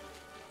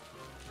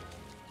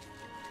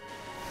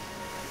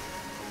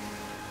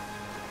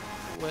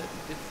 What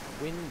did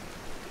the wind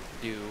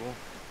do?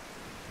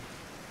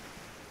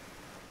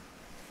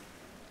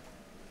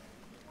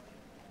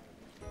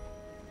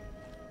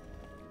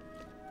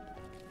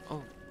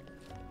 Oh.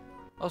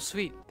 Oh,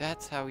 sweet.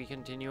 That's how we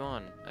continue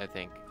on, I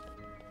think.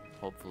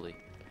 Hopefully.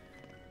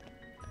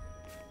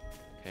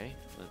 Okay,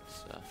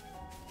 let's,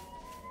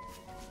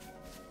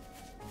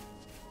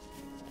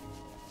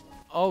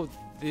 Oh,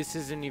 this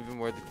isn't even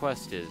where the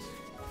quest is.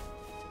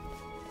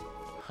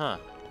 Huh.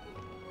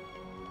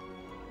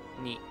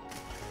 Neat.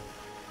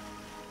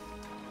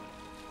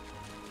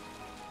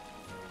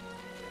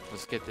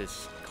 Let's get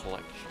this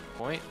collection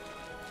point.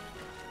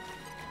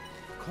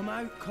 Come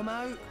out, come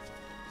out.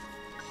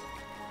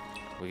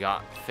 We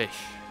got fish.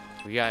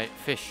 We got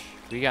fish.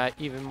 We got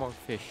even more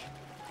fish.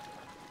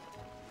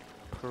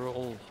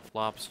 Pearl,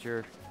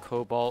 lobster,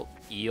 cobalt,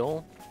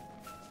 eel.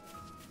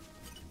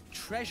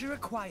 Treasure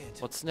acquired.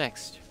 What's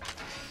next?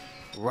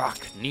 Rock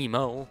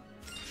Nemo.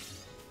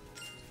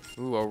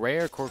 Ooh, a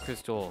rare core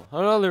crystal.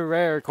 Another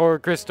rare core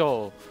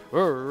crystal.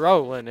 We're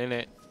rolling in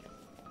it.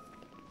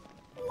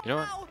 You know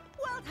what? Wow,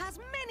 world has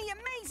many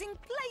amazing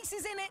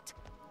places in it.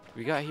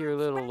 We got here a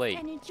little late.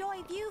 And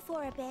enjoy view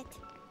for a bit.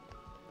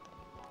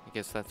 I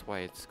guess that's why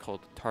it's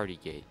called Tardy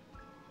Gate.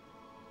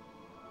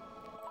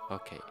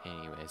 Okay,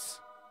 anyways.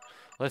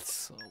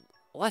 Let's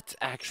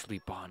actually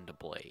bond a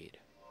blade.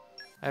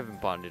 I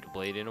haven't bonded a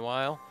blade in a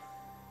while.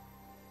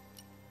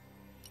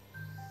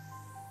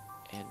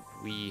 And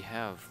we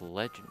have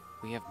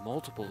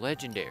multiple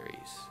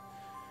legendaries.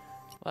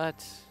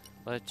 Let's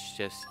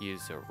just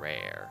use a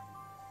rare.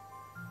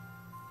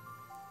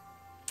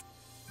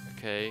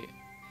 Okay.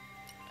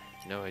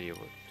 No idea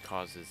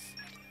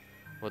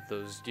what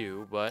those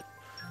do, but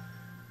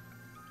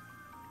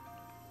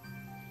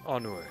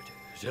onward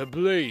to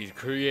blade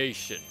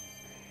creation.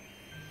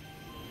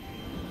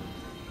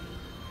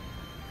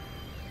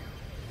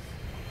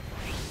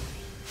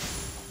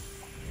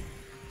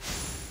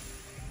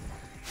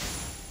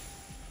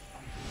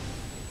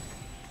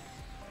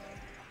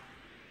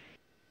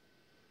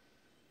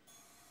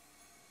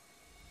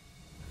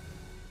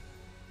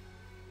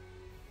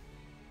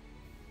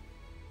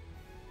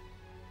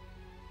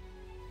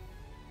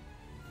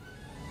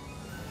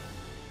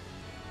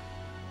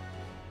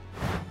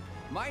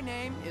 My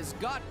name is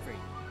Godfrey.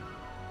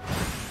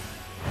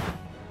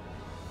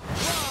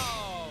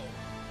 Whoa!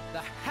 The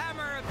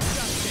hammer of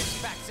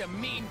justice backs a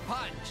mean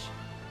punch.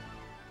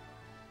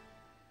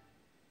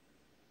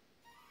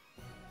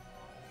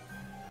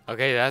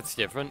 Okay, that's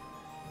different.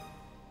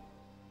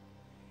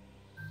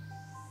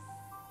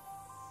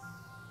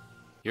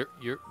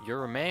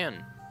 You're a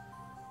man,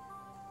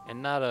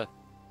 and not a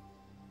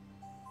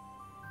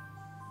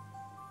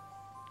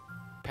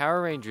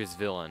Power Rangers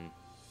villain,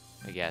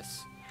 I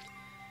guess.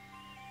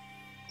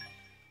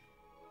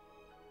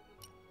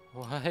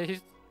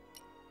 What?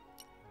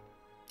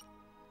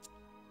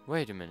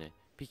 Wait a minute.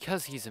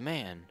 Because he's a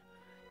man,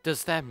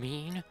 does that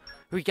mean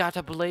we got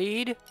a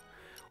blade?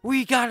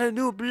 We got a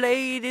new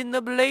blade in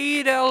the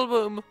Blade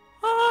album!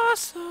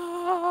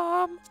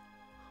 Awesome!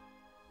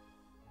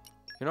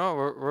 You know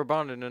what? We're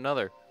bonding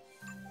another.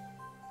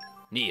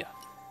 Nia,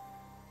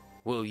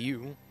 will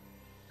you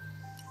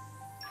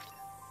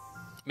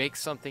make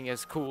something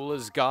as cool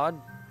as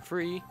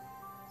Godfrey?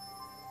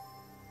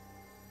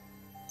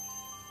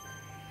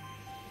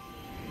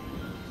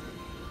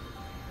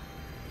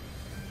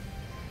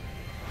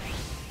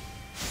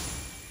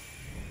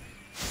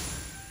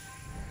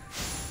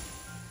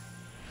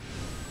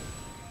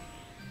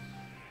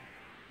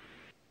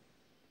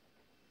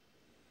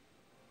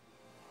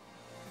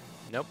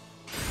 Nope.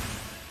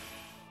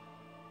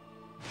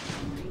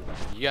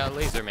 You got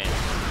Laser Man.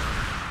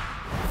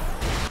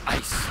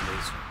 Ice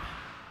Laser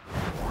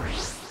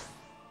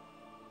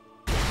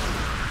Man.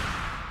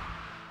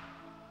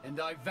 And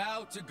I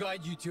vow to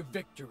guide you to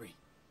victory.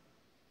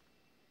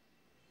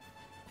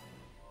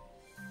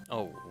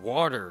 Oh,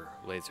 Water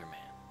Laser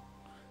Man.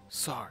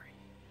 Sorry.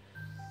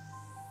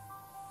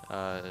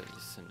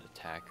 It's an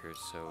attacker,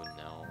 so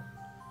no.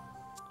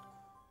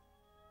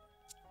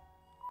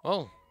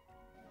 Oh.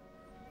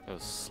 That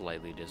was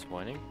slightly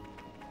disappointing.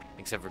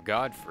 Except for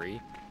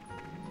Godfrey.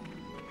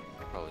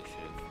 Probably should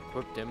have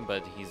equipped him,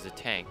 but he's a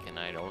tank, and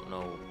I don't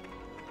know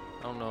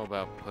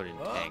about putting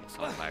tanks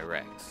on my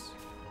Rex.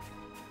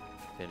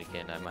 Then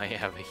again, I might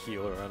have a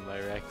healer on my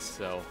Rex,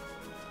 so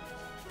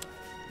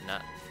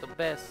not the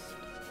best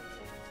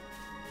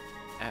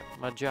at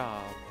my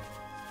job.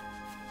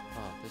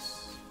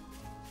 this.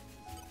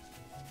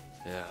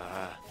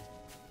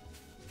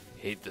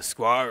 Hate the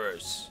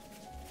squirrels.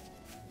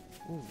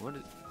 Ooh, what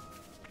is...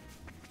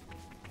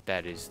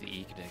 That is the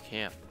Igna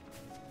camp.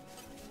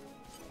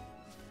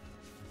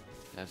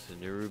 That's the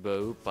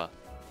Naruba Upa.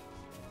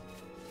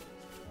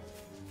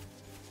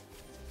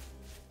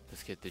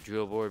 Let's get the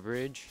drill bore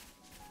bridge.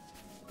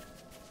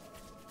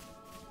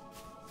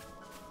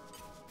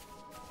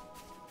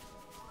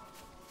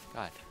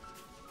 God.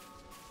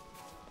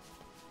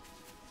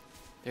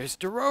 There's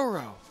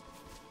Dororo.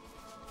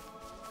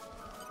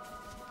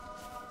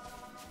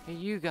 Hey,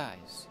 you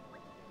guys.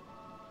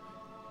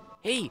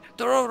 Hey,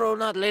 Dororo,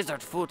 not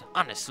lizard food.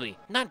 Honestly,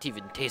 not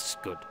even tastes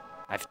good.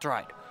 I've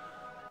tried.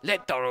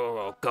 Let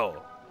Dororo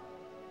go.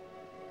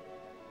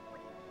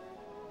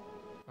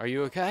 Are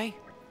you okay?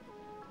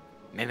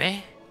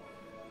 Meme?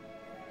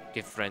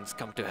 Did friends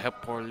come to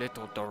help poor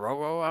little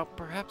Dororo out,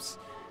 perhaps?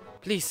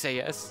 Please say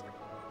yes.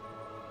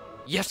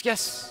 Yes,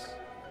 yes!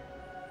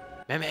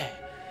 Meme,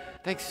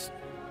 thanks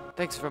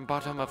from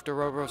bottom of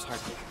Dororo's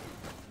heart.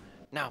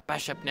 Now,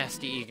 bash up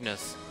nasty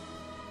Ignas.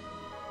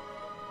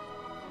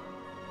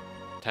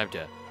 Time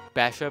to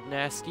bash up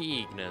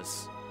nasty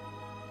Ignas.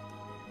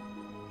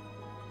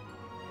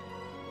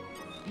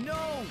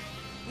 No!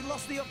 We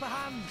lost the upper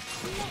hand!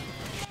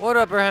 What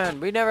upper hand?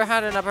 We never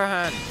had an upper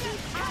hand.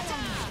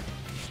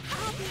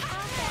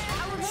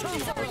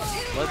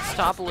 Let's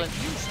topple it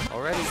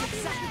already.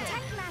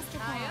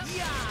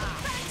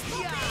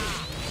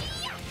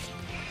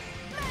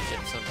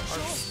 Get some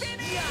hearts.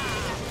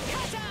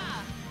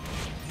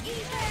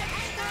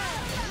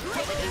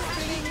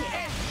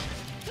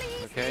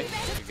 Okay,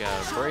 we got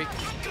a break.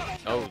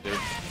 Oh,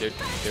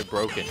 they're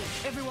broken.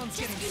 Everyone's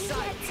getting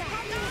sight!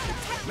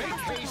 Make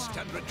haste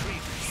and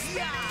retreat!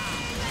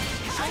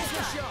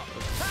 Anchor shot!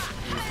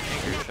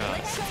 Anchor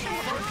shot.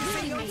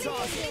 Focusing on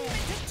target!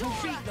 We'll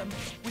beat them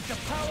with the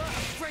power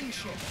of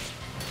friendship!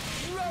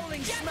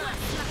 Rolling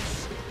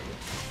smash!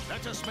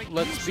 Let us make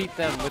Let's beat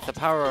them with the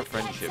power of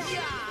friendship.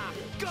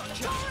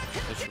 Gotcha!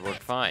 That should work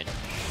fine.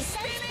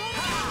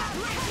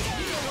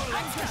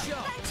 Anchor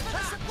shot!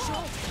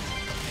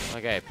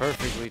 Okay,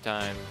 perfectly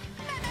timed.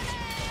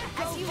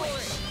 Go for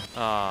it!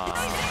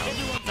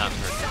 Not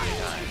perfectly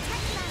timed.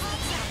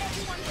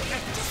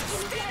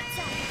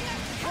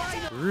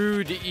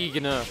 Rude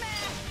Igna.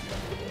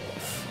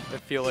 I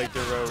feel like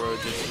Dororo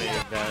just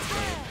made that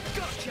name.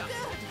 Gotcha!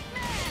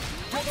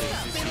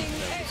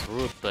 This is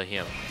rude to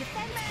him.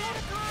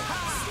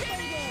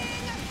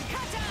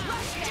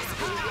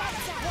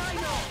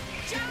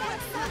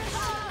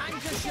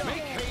 Anchor shot!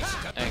 Make haste!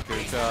 Anchor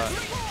shot.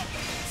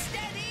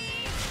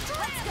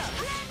 Gotcha!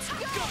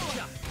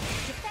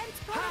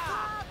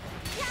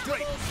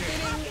 Great!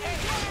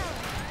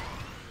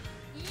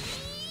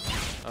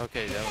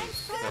 Okay, that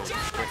was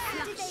quick.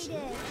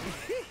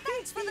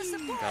 Thanks for the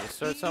support. Gotta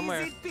start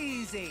somewhere. Easy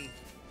peasy!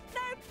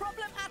 No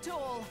problem at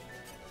all.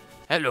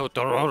 Hello,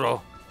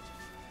 Dororo.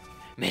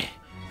 Meh,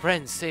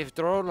 friends saved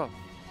Dororo.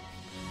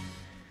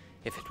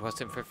 If it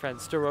wasn't for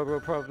friends,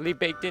 Dororo probably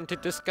baked into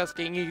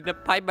disgusting Igna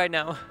pie by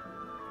now.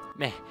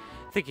 Meh,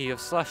 thinking of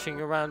sloshing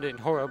around in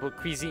horrible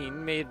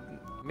cuisine make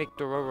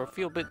Dororo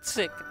feel a bit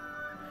sick.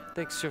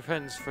 Thanks to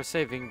friends for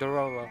saving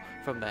Dororo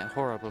from that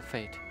horrible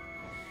fate.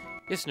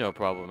 It's no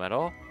problem at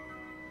all.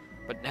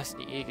 But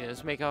nasty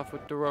Ignas make off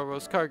with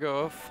Dororo's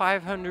cargo of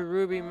 500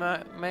 ruby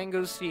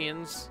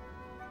mangosteens.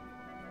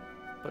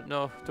 But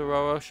no,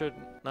 Dororo should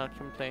not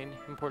complain.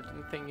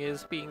 Important thing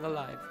is being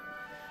alive.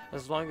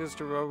 As long as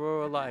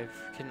Dororo alive,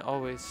 can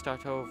always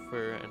start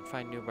over and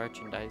find new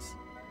merchandise.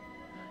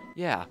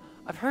 Yeah,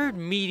 I've heard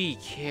meaty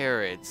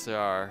carrots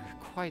are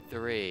quite the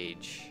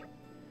rage.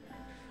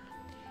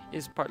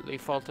 Is partly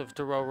fault of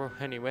Dororo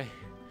anyway.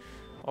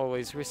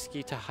 Always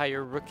risky to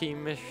hire rookie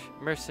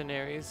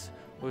mercenaries.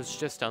 Was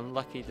just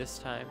unlucky this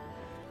time.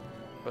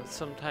 But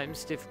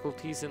sometimes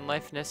difficulties in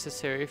life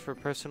necessary for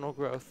personal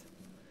growth.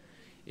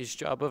 Is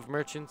job of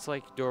merchants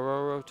like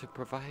Dororo to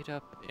provide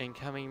up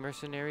incoming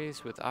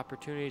mercenaries with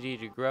opportunity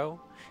to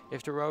grow?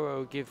 If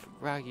Dororo give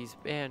Ragi's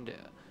band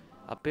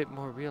a bit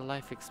more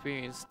real-life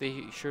experience,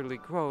 they surely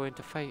grow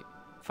into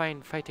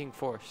fine fighting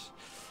force.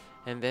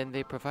 And then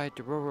they provide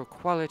Dororo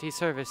quality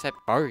service at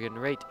bargain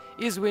rate.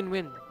 Is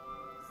win-win.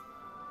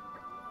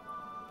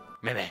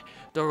 Meme,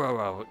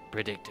 Dororo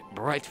predict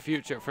bright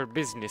future for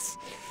business.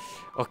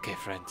 Okay,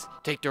 friends,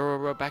 take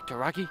Dororo back to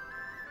Ragi.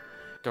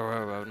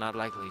 Dororo not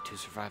likely to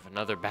survive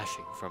another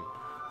bashing from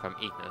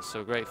Igna,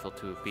 so grateful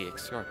to be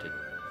escorted.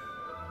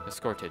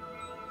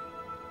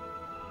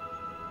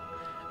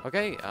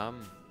 Okay, I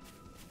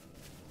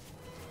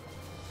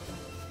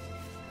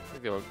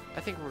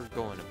think we're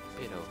going a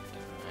bit over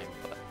time,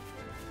 but...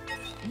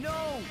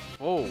 No!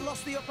 Whoa! We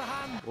lost the upper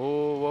hand!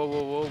 Whoa, whoa,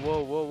 whoa, whoa,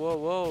 whoa, whoa, whoa,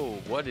 whoa!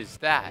 What is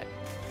that?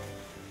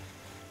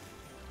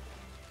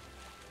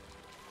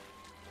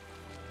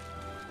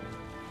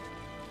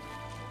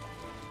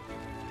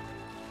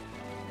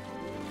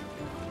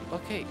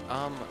 Okay,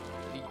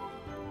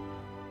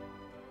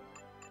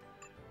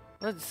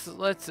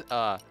 let's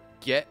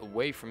get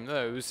away from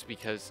those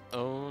because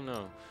oh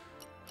no,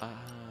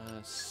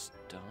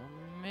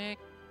 stomach.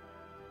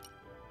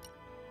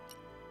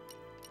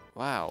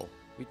 Wow,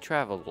 we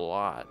traveled a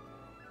lot.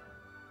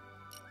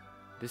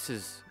 This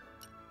is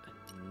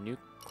a new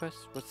quest?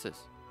 What's this?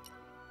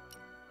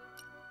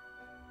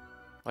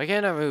 Why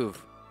can't I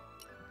move?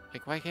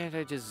 Like, why can't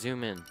I just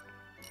zoom in?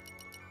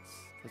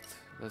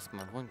 That's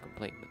my one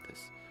complaint with this.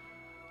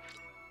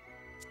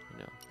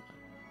 No.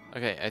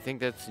 Okay, I think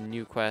that's a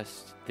new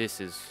quest.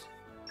 This is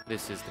the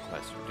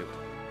quest we're doing.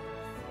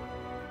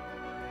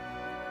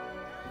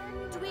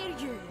 And we're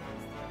you.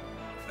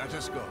 Let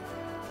us go.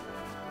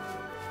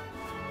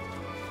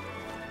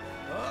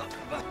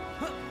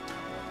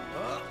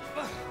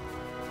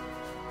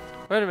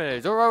 Wait a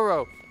minute,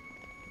 Dororo!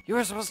 You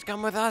were supposed to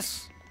come with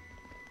us!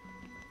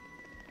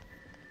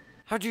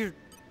 How'd you...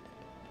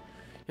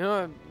 You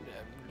know,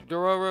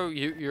 Dororo,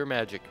 you're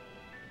magic.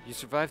 You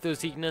survived those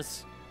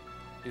Ignas.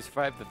 You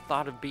survived the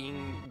thought of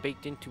being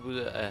baked into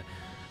a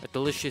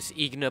delicious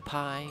Igna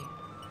pie.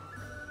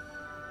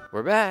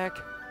 We're back!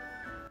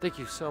 Thank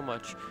you so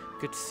much.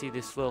 Good to see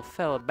this little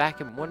fella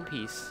back in one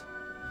piece.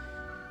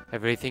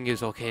 Everything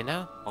is okay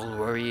now? All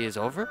worry is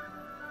over?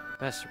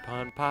 Master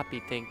Pa and Poppy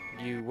think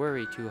you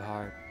worry too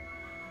hard.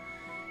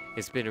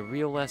 It's been a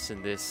real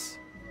lesson, this.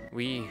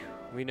 We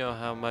know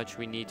how much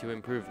we need to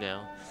improve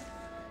now.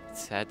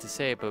 It's sad to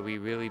say, but we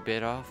really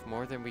bit off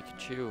more than we could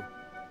chew.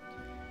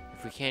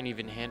 If we can't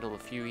even handle a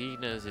few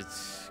Ignas,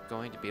 it's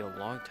going to be a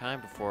long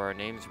time before our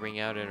names ring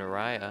out in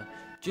Araya.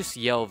 Just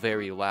yell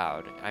very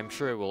loud. I'm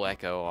sure it will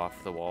echo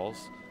off the walls.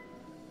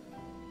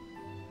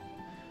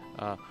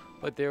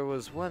 But there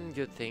was one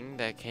good thing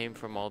that came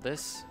from all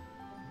this.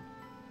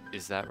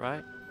 Is that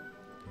right?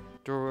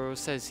 Dororo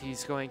says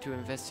he's going to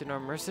invest in our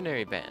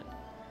mercenary band.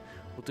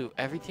 We'll do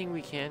everything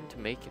we can to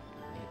make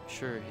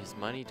sure his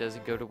money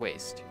doesn't go to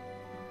waste.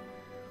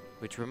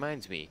 Which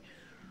reminds me,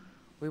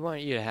 we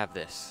want you to have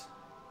this.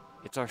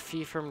 It's our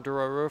fee from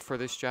Dororo for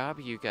this job.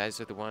 You guys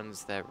are the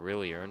ones that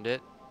really earned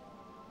it.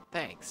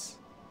 Thanks.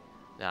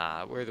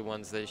 Nah, we're the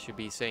ones that should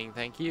be saying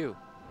thank you.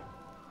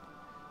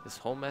 This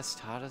whole mess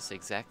taught us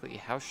exactly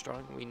how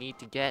strong we need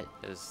to get,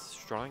 as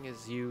strong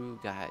as you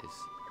guys.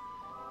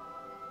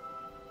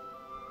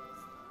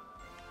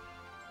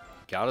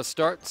 Gotta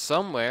start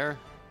somewhere.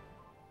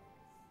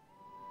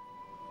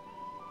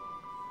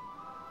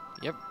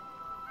 Yep.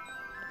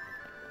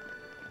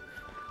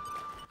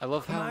 I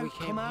love how we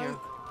came here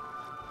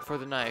for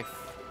the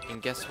knife,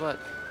 and guess what?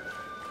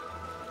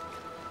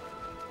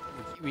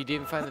 We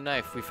didn't find the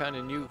knife. We found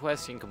a new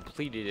quest and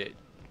completed it.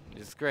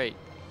 It's great.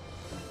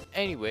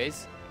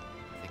 Anyways,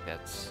 I think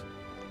that's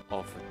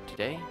all for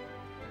today.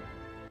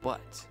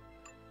 But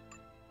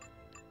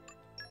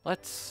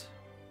let's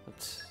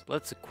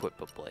equip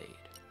a blade.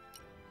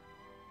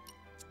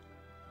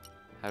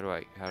 How do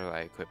I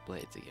equip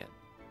blades again?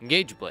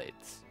 Engage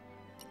blades.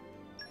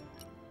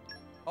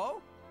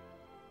 Oh?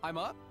 I'm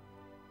up?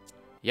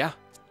 Yeah.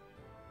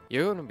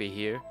 You're gonna be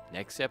here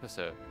next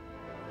episode.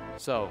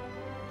 So,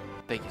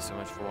 thank you so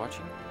much for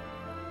watching.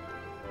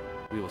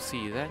 We will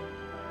see you then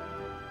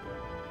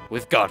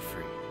with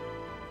Godfrey.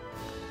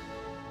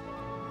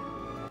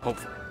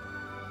 Hopefully.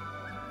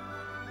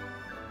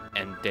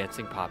 And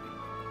Dancing Poppy.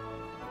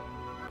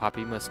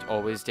 Poppy must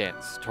always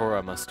dance.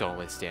 Tora must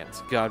always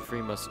dance.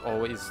 Godfrey must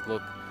always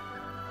look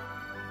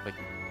like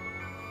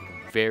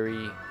a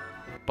very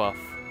buff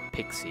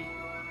pixie.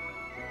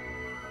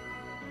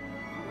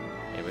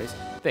 Anyways,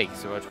 thank you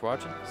so much for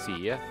watching.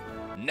 See ya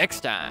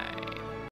next time.